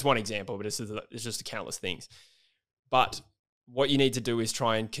myself out. That's one example, but it's just countless things. But what you need to do is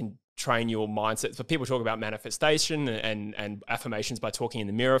try and train your mindset. So people talk about manifestation and affirmations by talking in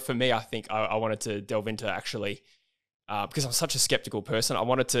the mirror. For me, I think I wanted to delve into actually, because I'm such a skeptical person, I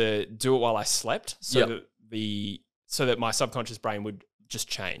wanted to do it while I slept so that my subconscious brain would just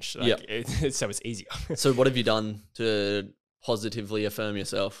change. So it's easier. So what have you done to positively affirm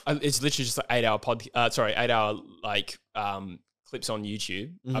yourself? It's literally just like 8 hour clips on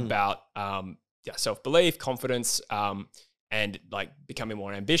YouTube about self-belief, confidence, and like becoming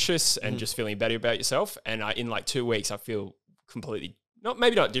more ambitious and just feeling better about yourself. And in like 2 weeks, I feel completely,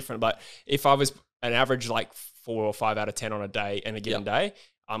 maybe not different, but if I was an average like 4 or 5 out of 10 on a day and a given day,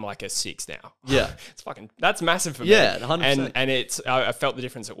 I'm like a 6 now. Yeah. That's massive for me. Yeah, 100%. And I felt the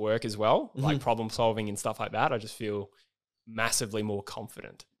difference at work as well, like problem solving and stuff like that. I just feel massively more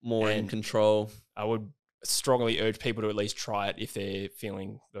confident. More in control. I would strongly urge people to at least try it if they're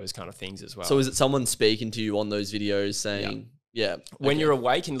feeling those kind of things as well. So is it someone speaking to you on those videos saying, when you're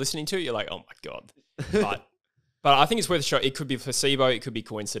awake and listening to it, you're like, oh my God. But I think it's worth a shot. It could be placebo, it could be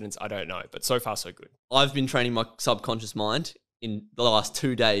coincidence. I don't know. But so far, so good. I've been training my subconscious mind in the last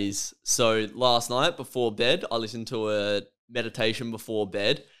 2 days. So last night before bed, I listened to a meditation before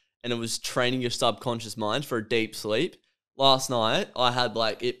bed, and it was training your subconscious mind for a deep sleep. Last night, I had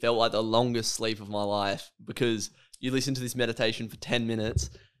it felt like the longest sleep of my life, because you listen to this meditation for 10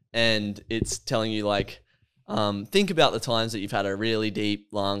 minutes and it's telling you think about the times that you've had a really deep,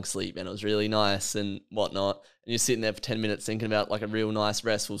 long sleep and it was really nice and whatnot. And you're sitting there for 10 minutes thinking about like a real nice,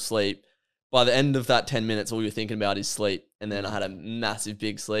 restful sleep. By the end of that 10 minutes, all you're thinking about is sleep. And then I had a massive,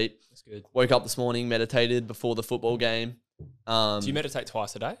 big sleep. That's good. Woke up this morning, meditated before the football game. Do you meditate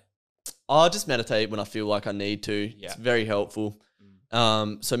twice a day? I just meditate when I feel like I need to. Yeah. It's very helpful.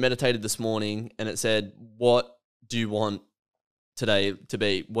 So meditated this morning, and it said, what do you want today to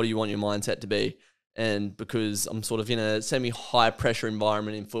be? What do you want your mindset to be? And because I'm sort of in a semi-high pressure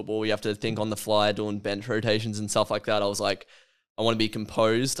environment in football, you have to think on the fly, doing bench rotations and stuff like that. I was like, I want to be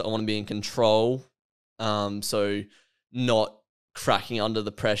composed. I want to be in control. So not cracking under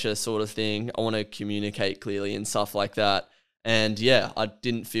the pressure sort of thing. I want to communicate clearly and stuff like that. And yeah, I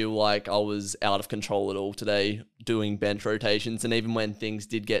didn't feel like I was out of control at all today doing bench rotations. And even when things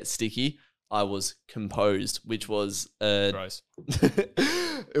did get sticky, I was composed, which was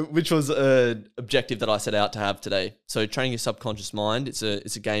which was an objective that I set out to have today. So training your subconscious mind, it's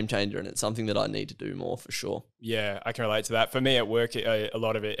a game changer, and it's something that I need to do more for sure. Yeah, I can relate to that. For me at work, a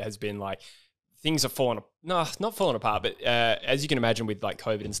lot of it has been like things are not falling apart, but as you can imagine with like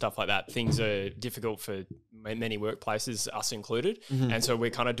COVID and stuff like that, things are difficult for many workplaces, us included. And so we're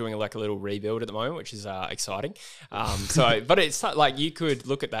kind of doing like a little rebuild at the moment, which is exciting. But it's like you could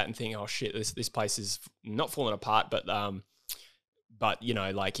look at that and think, oh shit, this place is not falling apart, but you know,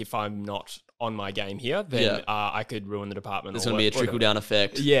 like if I'm not on my game here, then I could ruin the department. There's going to be a trickle down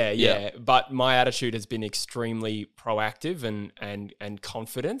effect. Yeah. But my attitude has been extremely proactive and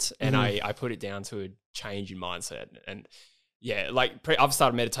confident, and I put it down to a change in mindset. And yeah, like I've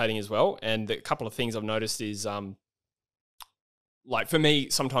started meditating as well. And a couple of things I've noticed is, like for me,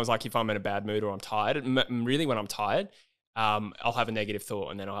 sometimes like if I'm in a bad mood or I'm tired, really when I'm tired, I'll have a negative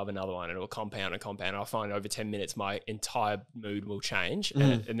thought and then I'll have another one and it'll compound. I'll find over 10 minutes, my entire mood will change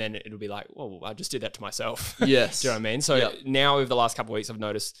and then it'll be like, well, I just did that to myself. Yes. Do you know what I mean? So now over the last couple of weeks, I've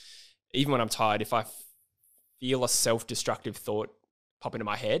noticed even when I'm tired, if I feel a self-destructive thought pop into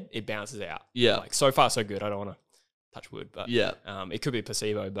my head, it bounces out. Yeah. Like so far, so good. I don't want to touch wood, but it could be a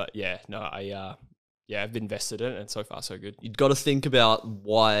placebo, but I've invested in it and so far so good. You've got to think about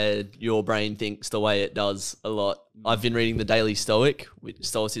why your brain thinks the way it does a lot. I've been reading The Daily Stoic, which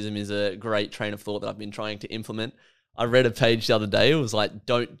Stoicism is a great train of thought that I've been trying to implement. I read a page the other day. It was like,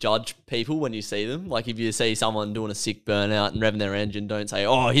 don't judge people when you see them. Like if you see someone doing a sick burnout and revving their engine, don't say,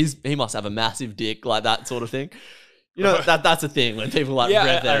 oh, he must have a massive dick, like that sort of thing. You know, that's a thing when people like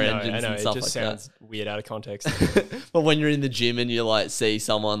rev their engines and stuff like that. It just sounds weird out of context. But when you're in the gym and you like see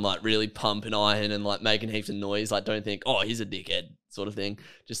someone like really pumping iron and like making heaps of noise, like don't think, oh, he's a dickhead sort of thing.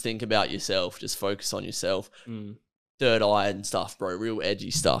 Just think about yourself. Just focus on yourself. Third eye and stuff, bro. Real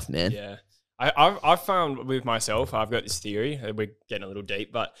edgy stuff, man. Yeah. I've found with myself, I've got this theory. We're getting a little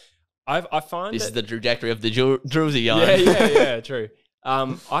deep, but I find this is the trajectory of the Drewzy yarn. Yeah, true.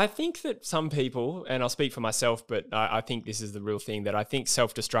 I think that some people, and I'll speak for myself, but I think this is the real thing, that I think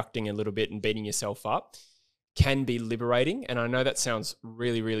self-destructing a little bit and beating yourself up can be liberating. And I know that sounds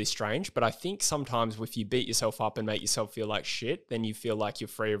really, really strange, but I think sometimes if you beat yourself up and make yourself feel like shit, then you feel like you're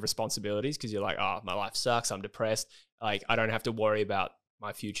free of responsibilities because you're like, oh, my life sucks. I'm depressed. Like, I don't have to worry about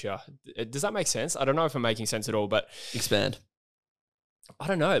my future. Does that make sense? I don't know if I'm making sense at all, but Expand. I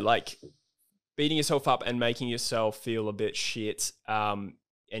don't know, like beating yourself up and making yourself feel a bit shit, and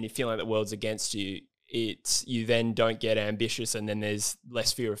you feel like the world's against you, you then don't get ambitious, and then there's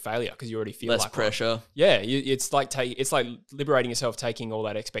less fear of failure because you already feel Less like pressure. Yeah, it's like liberating yourself, taking all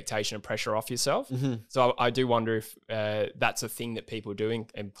that expectation and pressure off yourself. Mm-hmm. So I do wonder if that's a thing that people do,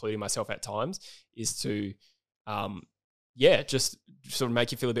 including myself at times, is to just sort of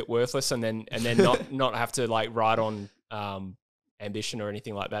make you feel a bit worthless, and then not have to like ride on ambition or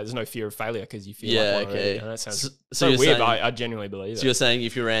anything like that. There's no fear of failure because you feel like one already. That sounds so weird, saying, but I genuinely believe it. So you're saying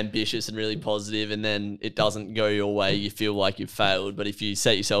if you're ambitious and really positive and then it doesn't go your way, you feel like you've failed. But if you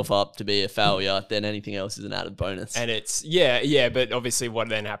set yourself up to be a failure, then anything else is an added bonus. And it's, but obviously what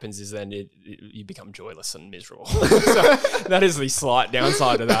then happens is then you become joyless and miserable. So that is the slight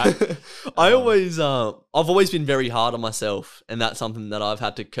downside of that. I've always been very hard on myself, and that's something that I've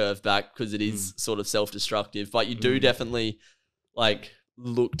had to curve back because it is sort of self-destructive. But you do definitely like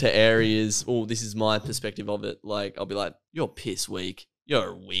look to areas. Oh, this is my perspective of it. Like I'll be like, you're piss weak.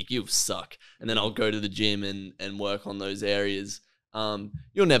 You're weak. You suck. And then I'll go to the gym and work on those areas.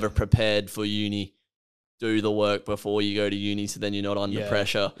 You're never prepared for uni. Do the work before you go to uni, so then you're not under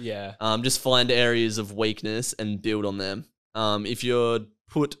pressure. Yeah. Just find areas of weakness and build on them. If you're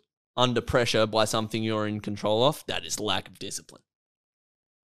put under pressure by something you're in control of, that is lack of discipline.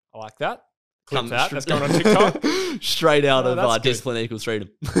 I like that. Clip that. That's going on TikTok. Straight out of discipline equals freedom.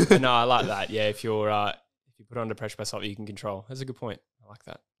 No, I like that. Yeah, if you're put under pressure by something you can control, that's a good point. I like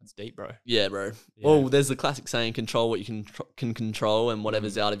that. That's deep, bro. Yeah, bro. Yeah. Well, there's the classic saying: control what you can control, and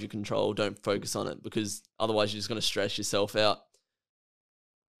whatever's out of your control, don't focus on it, because otherwise you're just going to stress yourself out.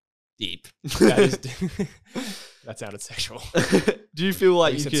 Deep. That sounded sexual. Do you feel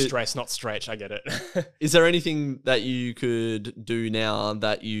like you said stress, not stretch? I get it. Is there anything that you could do now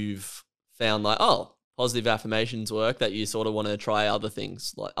that you've found like, oh, positive affirmations work, that you sort of want to try other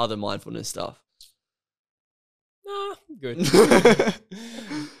things, like other mindfulness stuff? Nah, good.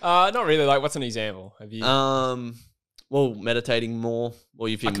 Not really. Like, what's an example? Have you? Well, meditating more. Well,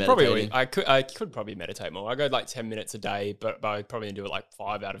 you've been meditating. I could probably meditate more. I go like 10 minutes a day, but I probably do it like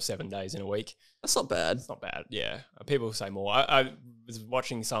 5 out of 7 days in a week. That's not bad. It's not bad. Yeah, people say more. I was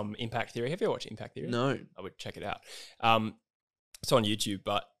watching some Impact Theory. Have you ever watched Impact Theory? No. I would check it out. It's on YouTube,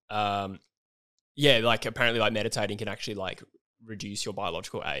 but like apparently like meditating can actually like reduce your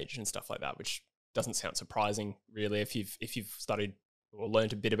biological age and stuff like that, which doesn't sound surprising really if you've studied or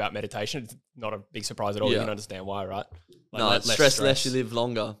learned a bit about meditation. It's not a big surprise at all. You can understand why, right? Like stress less, you live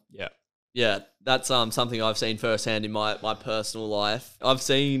longer. Yeah. Yeah, that's something I've seen firsthand in my personal life. I've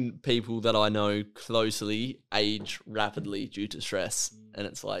seen people that I know closely age rapidly due to stress, and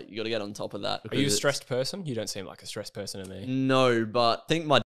it's like you got to get on top of that. Are you a stressed person? You don't seem like a stressed person to me. No, but I think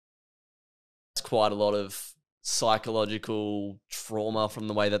my has quite a lot of psychological trauma from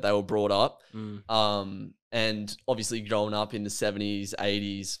the way that they were brought up. And obviously growing up in the 70s,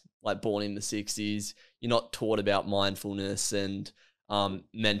 80s, like born in the 60s, you're not taught about mindfulness and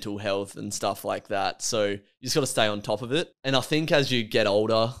mental health and stuff like that. So you just got to stay on top of it. And I think as you get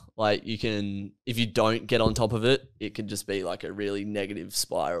older, like you can, if you don't get on top of it, it could just be like a really negative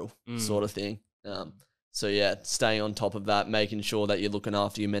spiral sort of thing. So yeah, staying on top of that, making sure that you're looking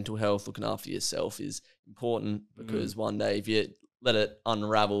after your mental health, looking after yourself is important, because one day if you let it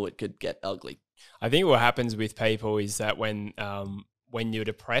unravel, it could get ugly. I think what happens with people is that when you're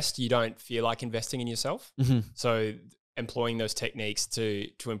depressed, you don't feel like investing in yourself. So employing those techniques to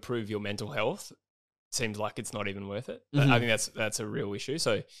improve your mental health seems like it's not even worth it. I think that's a real issue.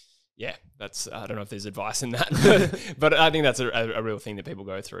 So yeah, I don't know if there's advice in that, but I think that's a real thing that people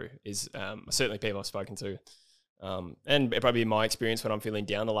go through, is certainly people I've spoken to. And probably in my experience, when I'm feeling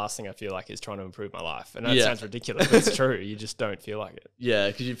down, the last thing I feel like is trying to improve my life. And that sounds ridiculous, but it's true. You just don't feel like it. Yeah,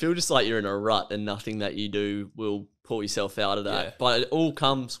 because you feel just like you're in a rut and nothing that you do will pull yourself out of that. Yeah. But it all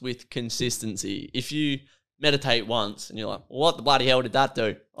comes with consistency. If you meditate once and you're like, well, what the bloody hell did that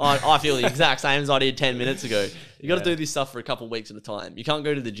do? I feel the exact same as I did 10 minutes ago. You got to do this stuff for a couple of weeks at a time. You can't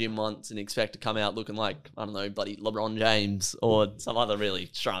go to the gym once and expect to come out looking like, I don't know, bloody LeBron James or some other really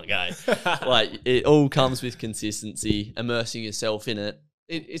strong guy. Like, it all comes with consistency, immersing yourself in it.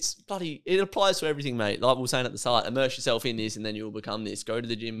 It applies to everything, mate. Like we were saying at the start, immerse yourself in this and then you'll become this. Go to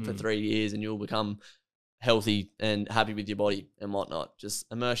the gym for 3 years and you'll become healthy and happy with your body and whatnot. Just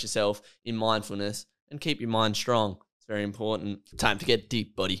immerse yourself in mindfulness and keep your mind strong. It's very important. Time to get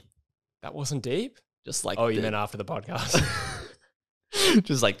deep, buddy. That wasn't deep? Just like you meant after the podcast.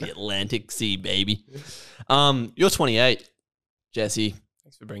 just like the Atlantic Sea, baby. You're 28, Jesse.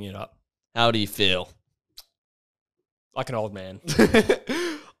 Thanks for bringing it up. How do you feel? Like an old man.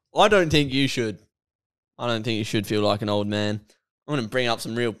 I don't think you should. I don't think you should feel like an old man. I'm going to bring up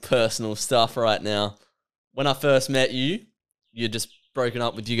some real personal stuff right now. When I first met you, you'd just broken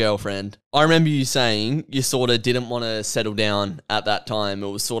up with your girlfriend. I remember you saying you sort of didn't want to settle down at that time. It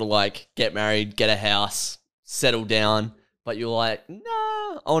was sort of like get married, get a house, settle down. But you're like, nah,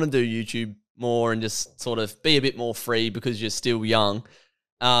 I want to do YouTube more and just sort of be a bit more free because you're still young.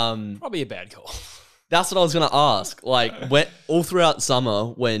 Probably a bad call. That's what I was going to ask. Like, all throughout summer,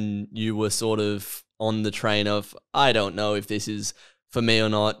 when you were sort of on the train of, I don't know if this is for me or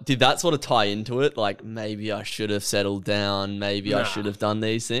not, did that sort of tie into it? Like, maybe I should have settled down. Maybe I should have done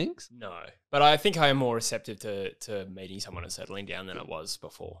these things. No. But I think I am more receptive to meeting someone and settling down than I was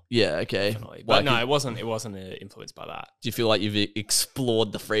before. Yeah, okay. Definitely. But no, it wasn't influenced by that. Do you feel like you've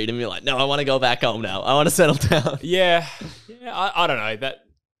explored the freedom? You're like, no, I want to go back home now. I want to settle down. Yeah. I don't know.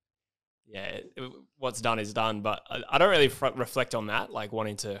 What's done is done, but I don't really reflect on that, like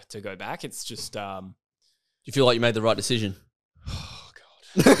wanting to go back. It's just... Do you feel like you made the right decision? Oh,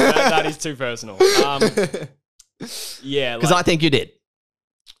 God. that is too personal. Yeah. Because I think you did.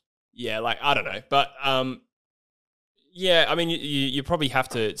 Yeah, like, I don't know. But, yeah, I mean, you probably have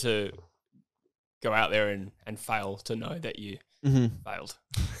to go out there and fail to know that you failed.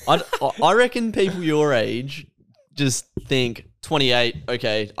 I reckon people your age just think 28,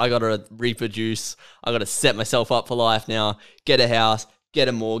 okay, I got to reproduce. I got to set myself up for life now, get a house, get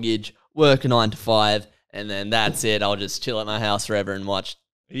a mortgage, work a 9 to 5, and then that's it. I'll just chill at my house forever and watch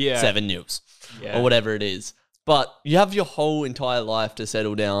 7 News or whatever it is. But you have your whole entire life to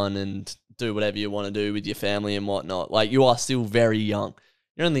settle down and do whatever you want to do with your family and whatnot. Like, you are still very young.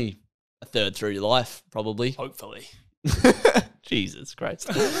 You're only a third through your life, probably. Hopefully. Jesus Christ.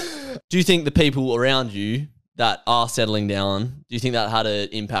 Do you think the people around you that are settling down, do you think that had an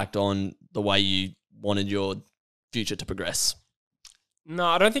impact on the way you wanted your future to progress? No,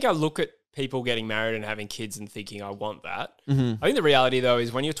 I don't think I look at people getting married and having kids and thinking I want that. Mm-hmm. I think the reality though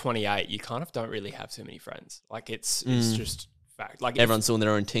is when you're 28, you kind of don't really have too many friends. Like it's just fact. Like everyone's doing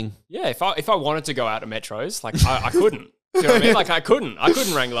their own thing. Yeah, if I wanted to go out to metros, like I couldn't. Do you know what I mean? Like I couldn't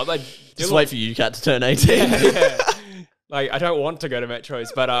wrangle up. Just wait for you cat to turn 18. Yeah. Like I don't want to go to metros,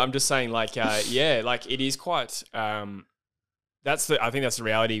 but I'm just saying, like, like it is quite. I think that's the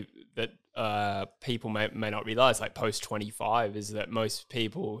reality that people may not realize. Like post 25, is that most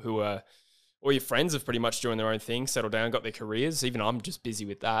people who are, or your friends have pretty much doing their own thing, settled down, got their careers. Even I'm just busy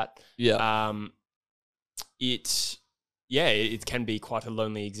with that. Yeah. It can be quite a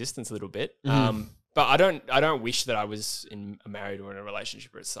lonely existence a little bit. Mm-hmm. But I don't wish that I was married or in a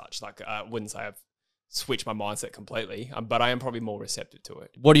relationship as such. Like I wouldn't say I've switch my mindset completely, but I am probably more receptive to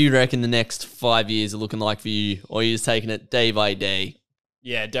it. What do you reckon the next 5 years are looking like for you? Or are you just taking it day by day?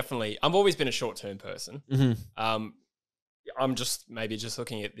 Yeah, definitely. I've always been a short-term person. Mm-hmm. I'm just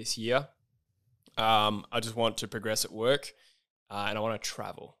looking at this year. I just want to progress at work and I want to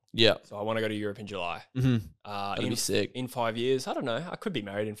travel. Yeah. So I want to go to Europe in July. Mm-hmm. That'd be sick. In 5 years, I don't know. I could be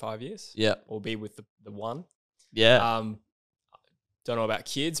married in 5 years. Yeah. Or be with the one. Yeah. Don't know about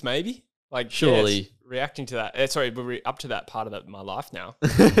kids, maybe. Like surely reacting to that. We're up to that part of my life now.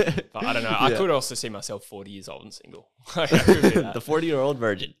 But I don't know. I could also see myself 40 years old and single. Like, I could do that. The 40-year-old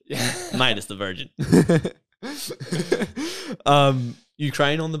virgin. Minus the virgin.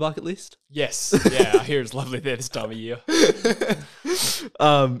 Ukraine on the bucket list? Yes. Yeah, I hear it's lovely there this time of year.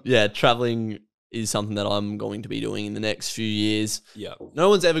 Yeah, traveling is something that I'm going to be doing in the next few years. Yeah. No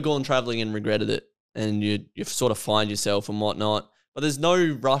one's ever gone traveling and regretted it. And you sort of find yourself and whatnot. But there's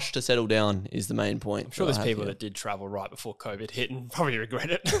no rush to settle down is the main point. I'm sure there's people that did travel right before COVID hit and probably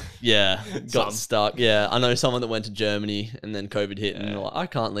regret it. Yeah, got stuck. Yeah, I know someone that went to Germany and then COVID hit and they're like, I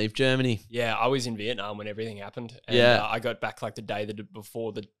can't leave Germany. Yeah, I was in Vietnam when everything happened. And, I got back like the day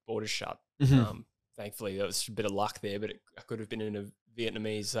before the borders shut. Mm-hmm. Thankfully, there was a bit of luck there, but I could have been in a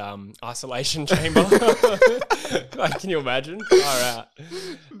Vietnamese isolation chamber. Like, can you imagine? All right.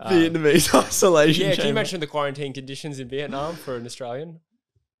 Vietnamese isolation chamber. Can you imagine the quarantine conditions in Vietnam for an Australian?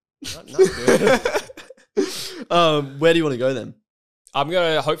 Not good. Where do you want to go then? I'm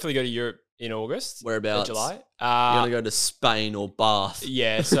going to hopefully go to Europe in August. Whereabouts? July. You're going to go to Spain or Bath?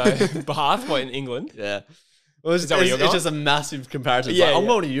 Yeah, so Bath, in England? Yeah. Well, it's just a massive comparison. Yeah, I'm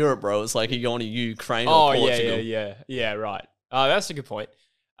going to Europe, bro. It's like you're going to Ukraine or Portugal. Yeah, right. That's a good point.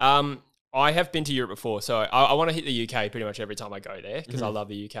 I have been to Europe before, so I want to hit the UK pretty much every time I go there because I love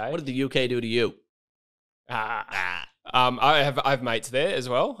the UK. What did the UK do to you? I have mates there as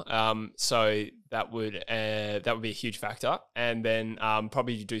well, so that would be a huge factor. And then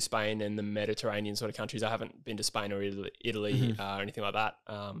probably do Spain and the Mediterranean sort of countries. I haven't been to Spain or Italy or anything like that.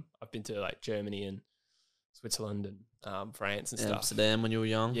 I've been to like Germany and Switzerland and France and stuff. Amsterdam when you were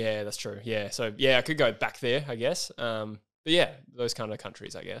young. Yeah, that's true. Yeah, so yeah, I could go back there, I guess. But yeah, those kind of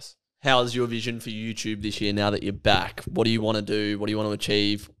countries, I guess. How's your vision for YouTube this year now that you're back? What do you want to do? What do you want to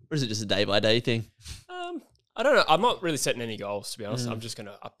achieve? Or is it just a day-by-day thing? I don't know. I'm not really setting any goals, to be honest. I'm just going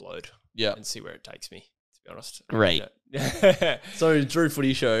to upload and see where it takes me, to be honest. Great. So,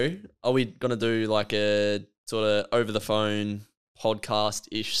 Drewfooty show, are we going to do like a sort of over-the-phone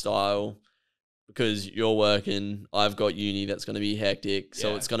podcast-ish style? Because you're working, I've got uni that's going to be hectic.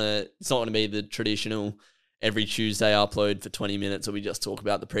 So, it's not going to be the traditional every Tuesday upload for 20 minutes or we just talk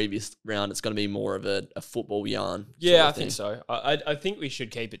about the previous round. It's going to be more of a football yarn. Yeah, I think so. I think we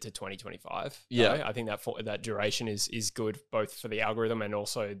should keep it to 2025. Yeah. Though. I think that duration is good both for the algorithm and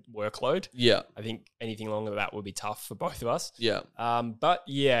also workload. Yeah. I think anything longer than that would be tough for both of us. Yeah. But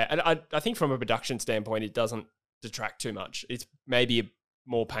yeah, and I think from a production standpoint, it doesn't detract too much. It's maybe a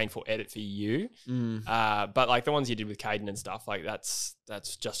more painful edit for you. But like the ones you did with Caden and stuff, like that's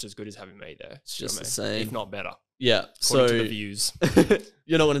just as good as having me there. It's just the same. If not better. Yeah. According to the views.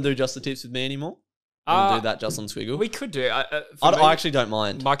 You're not going to do just the tips with me anymore? You want to do that just on Squiggle? We could do. I actually don't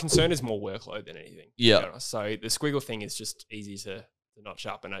mind. My concern is more workload than anything. Yeah. So the Squiggle thing is just easy to notch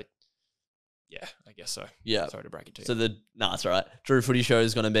up, and I guess so. Yeah. Sorry to break it to you. So that's all right. Drewfooty show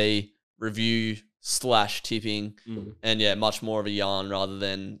is going to be review/tipping, and much more of a yarn rather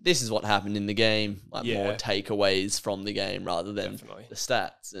than this is what happened in the game, like more takeaways from the game rather than the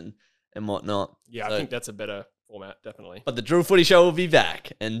stats and whatnot. Yeah, so, I think that's a better format, definitely. But the Drewfooty show will be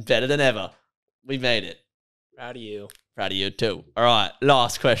back and better than ever. We made it. Proud of you. Proud of you too. All right,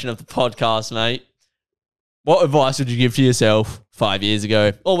 last question of the podcast, mate. What advice would you give to yourself 5 years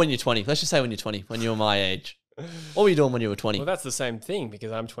ago? Or when you're 20? Let's just say when you're 20, when you were my age. What were you doing when you were 20? Well, that's the same thing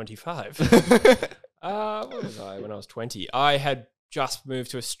because I'm 25. What was I when I was 20? I had just moved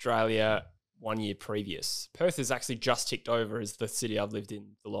to Australia 1 year previous. Perth has actually just ticked over as the city I've lived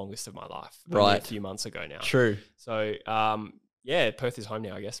in the longest of my life. Only a few months ago now. True. So, Perth is home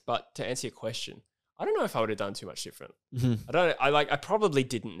now, I guess. But to answer your question, I don't know if I would have done too much different. I probably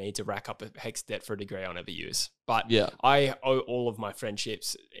didn't need to rack up a hex debt for a degree I'll never use. But I owe all of my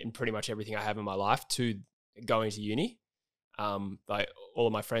friendships and pretty much everything I have in my life to going to uni. Like all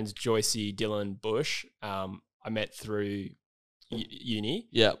of my friends, Joycey, Dylan, Bush, I met through uni.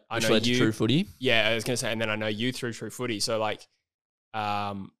 Yeah, I know led to Drewfooty. Yeah, I was going to say, and then I know you through Drewfooty. So like,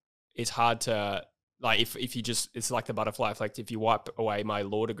 it's hard to like if you just it's like the butterfly effect. If you wipe away my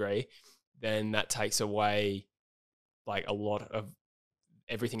law degree, then that takes away like a lot of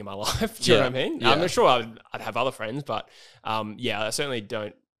everything in my life. Do you know what I mean? Yeah. I'm sure I'd have other friends, but I certainly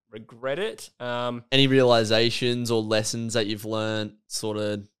don't regret it. Any realizations or lessons that you've learned sort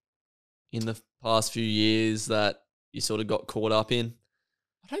of in the past few years that you sort of got caught up in?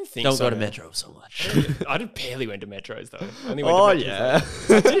 I don't think so. Don't go to Metro so much. I barely went to Metros though. I only went to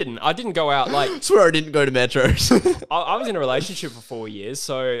Metros. I didn't go out like. I swear I didn't go to Metros. I was in a relationship for 4 years,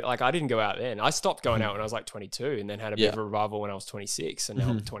 so like I didn't go out then. I stopped going out when I was like 22, and then had a bit of a revival when I was 26, and now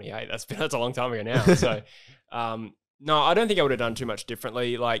I'm 28. That's a long time ago now. So, no, I don't think I would have done too much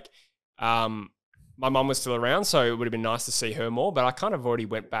differently. Like, my mum was still around, so it would have been nice to see her more. But I kind of already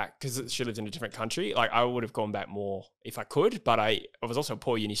went back because she lives in a different country. Like, I would have gone back more if I could. But I was also a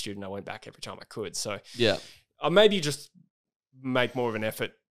poor uni student. I went back every time I could. So I'll maybe just make more of an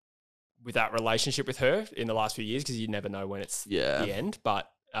effort with that relationship with her in the last few years because you never know when it's the end. But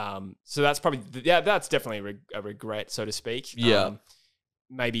so that's probably that's definitely a regret, so to speak.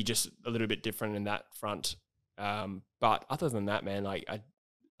 Maybe just a little bit different in that front. But other than that, man,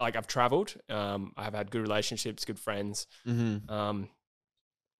 I've traveled. I have had good relationships, good friends.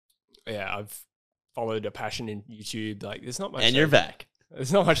 I've followed a passion in YouTube. Like, there's not much. And you're back.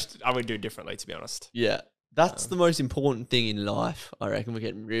 There's not much I would do differently, to be honest. Yeah. That's the most important thing in life. I reckon we're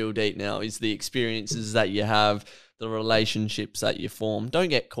getting real deep now is the experiences that you have, the relationships that you form. Don't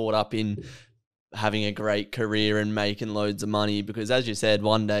get caught up in having a great career and making loads of money because, as you said,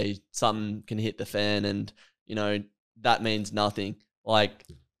 one day something can hit the fan and, you know, that means nothing. Like,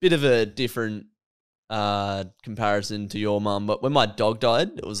 bit of a different comparison to your mum, but when my dog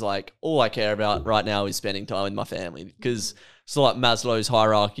died, it was like, all I care about right now is spending time with my family because it's like Maslow's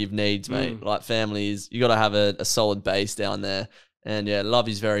hierarchy of needs, mate. Like, family is, you got to have a solid base down there. And yeah, love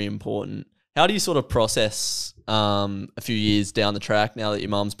is very important. How do you sort of process a few years down the track now that your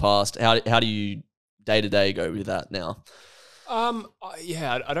mum's passed? How do you day to day go with that now? I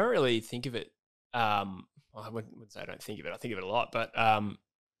don't really think of it. I wouldn't say I don't think of it. I think of it a lot, but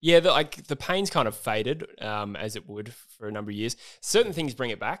the pain's kind of faded as it would for a number of years. Certain things bring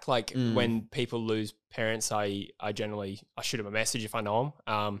it back. Like when people lose parents, I shoot them a message if I know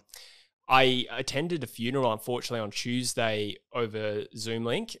them. I attended a funeral, unfortunately, on Tuesday over Zoom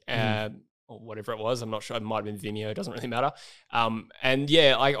link. Or whatever it was, I'm not sure. It might have been Vimeo. It doesn't really matter.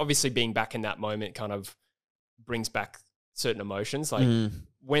 Like obviously being back in that moment kind of brings back certain emotions. Like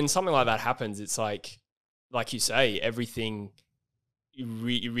when something like that happens, it's like you say, everything.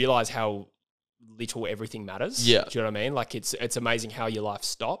 You realize how little everything matters. Yeah, do you know what I mean? Like it's amazing how your life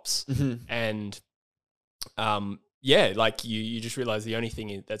stops, and like you just realize the only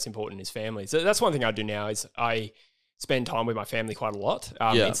thing that's important is family. So that's one thing I do now is I spend time with my family quite a lot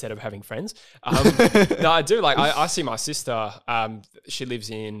instead of having friends. No, I do. Like I see my sister. She lives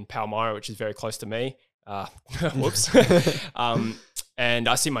in Palmyra, which is very close to me. Whoops. And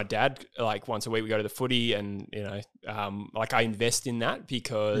I see my dad like once a week. We go to the footy, and like I invest in that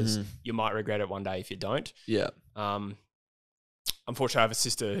because you might regret it one day if you don't. Yeah. Unfortunately, I have a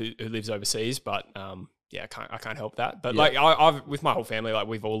sister who lives overseas, but I can't help that. But like I've with my whole family, like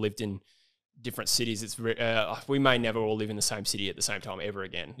we've all lived in different cities. It's we may never all live in the same city at the same time ever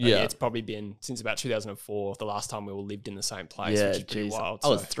again. It's probably been since about 2004 the last time we all lived in the same place, which is pretty wild. I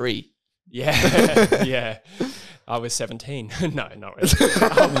was 3. Yeah, yeah. I was 17. No, not really.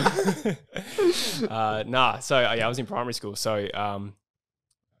 So I was in primary school. So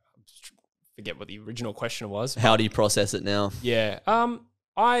forget what the original question was. How do you process it now? Yeah.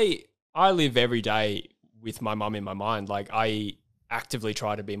 I live every day with my mum in my mind. Like I actively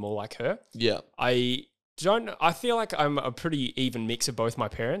try to be more like her. Yeah. I feel like I'm a pretty even mix of both my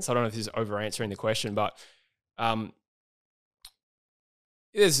parents. I don't know if this is over answering the question, but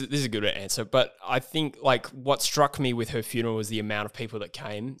this is a good answer. But I think like what struck me with her funeral was the amount of people that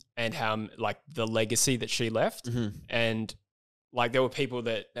came and how like the legacy that she left. And like there were people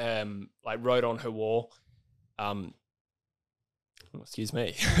that like wrote on her wall, excuse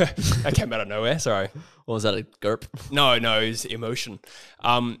me. That came out of nowhere. Sorry. What was that, a gurp? No, it was emotion.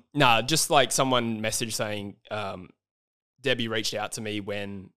 Just like someone messaged saying, Debbie reached out to me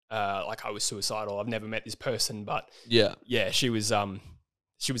when like I was suicidal. I've never met this person, but yeah, she was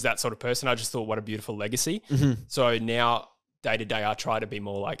that sort of person. I just thought, what a beautiful legacy. So now day to day, I try to be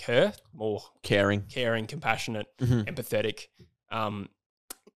more like her, more caring, compassionate, empathetic.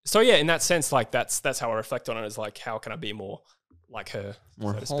 So yeah, in that sense, like that's how I reflect on it. Is like, how can I be more like her?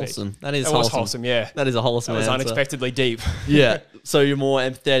 More so wholesome. That was wholesome. Yeah, that is a wholesome. That was answer. Unexpectedly deep. Yeah. So you're more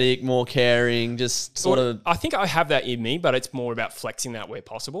empathetic, more caring, just sort of. I think I have that in me, but it's more about flexing that where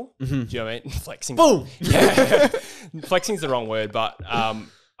possible. Do you know what I mean? Flexing. Boom. Yeah. Flexing's the wrong word, but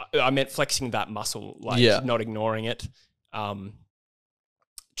I meant flexing that muscle, like not ignoring it.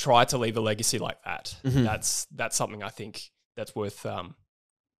 Try to leave a legacy like that. That's something I think that's worth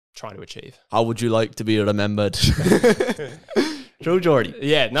trying to achieve. How would you like to be remembered? True Geordie.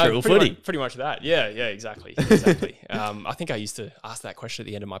 Yeah, no, pretty much that. Yeah, exactly. I think I used to ask that question at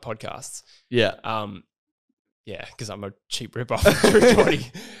the end of my podcasts. Yeah. Yeah, because I'm a cheap rip-off of True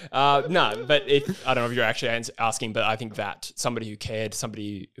Geordie. No, but I don't know if you're actually asking, but I think that somebody who cared,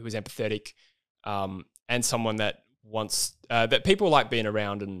 somebody who was empathetic, and someone that wants that people like being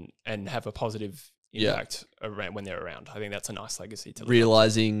around and have a positive impact around when they're around. I think that's a nice legacy to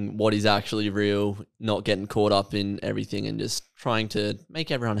realizing what is actually real, not getting caught up in everything, and just trying to make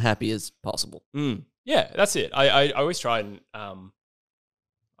everyone happy as possible. Yeah, that's it. I always try and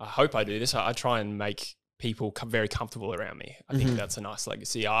I hope I do this. I try and make people very comfortable around me. I think that's a nice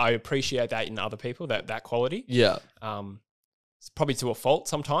legacy. I appreciate that in other people, that quality. Yeah. It's probably to a fault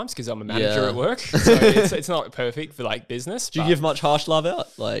sometimes because I'm a manager at work. So it's not perfect for like business. Do you give much harsh love out?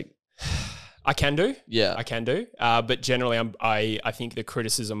 Like, I can do. Yeah. I can do. But generally I think the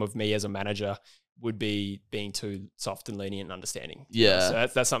criticism of me as a manager would be being too soft and lenient and understanding. Yeah. So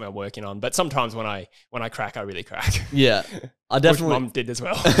that's something I'm working on. But sometimes when I crack, I really crack. Yeah. I definitely. Which Mum did as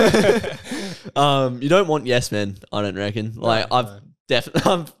well. You don't want yes men, I don't reckon. Like I've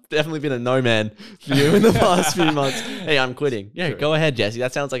definitely been a no man for you in the past few months. Hey, I'm quitting. Yeah, go ahead, Jesse.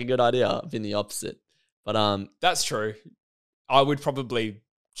 That sounds like a good idea. I've been the opposite. But that's true. I would probably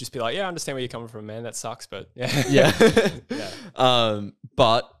just be like, yeah, I understand where you're coming from, man. That sucks, but yeah.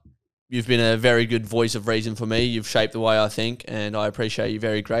 But you've been a very good voice of reason for me. You've shaped the way I think, and I appreciate you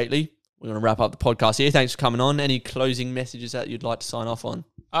very greatly. We're going to wrap up the podcast here. Thanks for coming on. Any closing messages that you'd like to sign off on?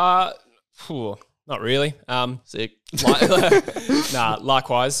 Not Not really. Sick.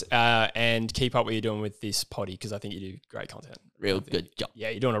 Likewise. And keep up what you're doing with this potty because I think you do great content. Real good job. Yeah,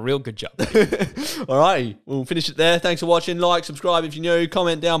 you're doing a real good job. All right, we'll finish it there. Thanks for watching. Like, subscribe if you're new.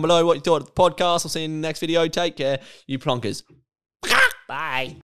 Comment down below what you thought of the podcast. I'll see you in the next video. Take care, you plonkers. Bye.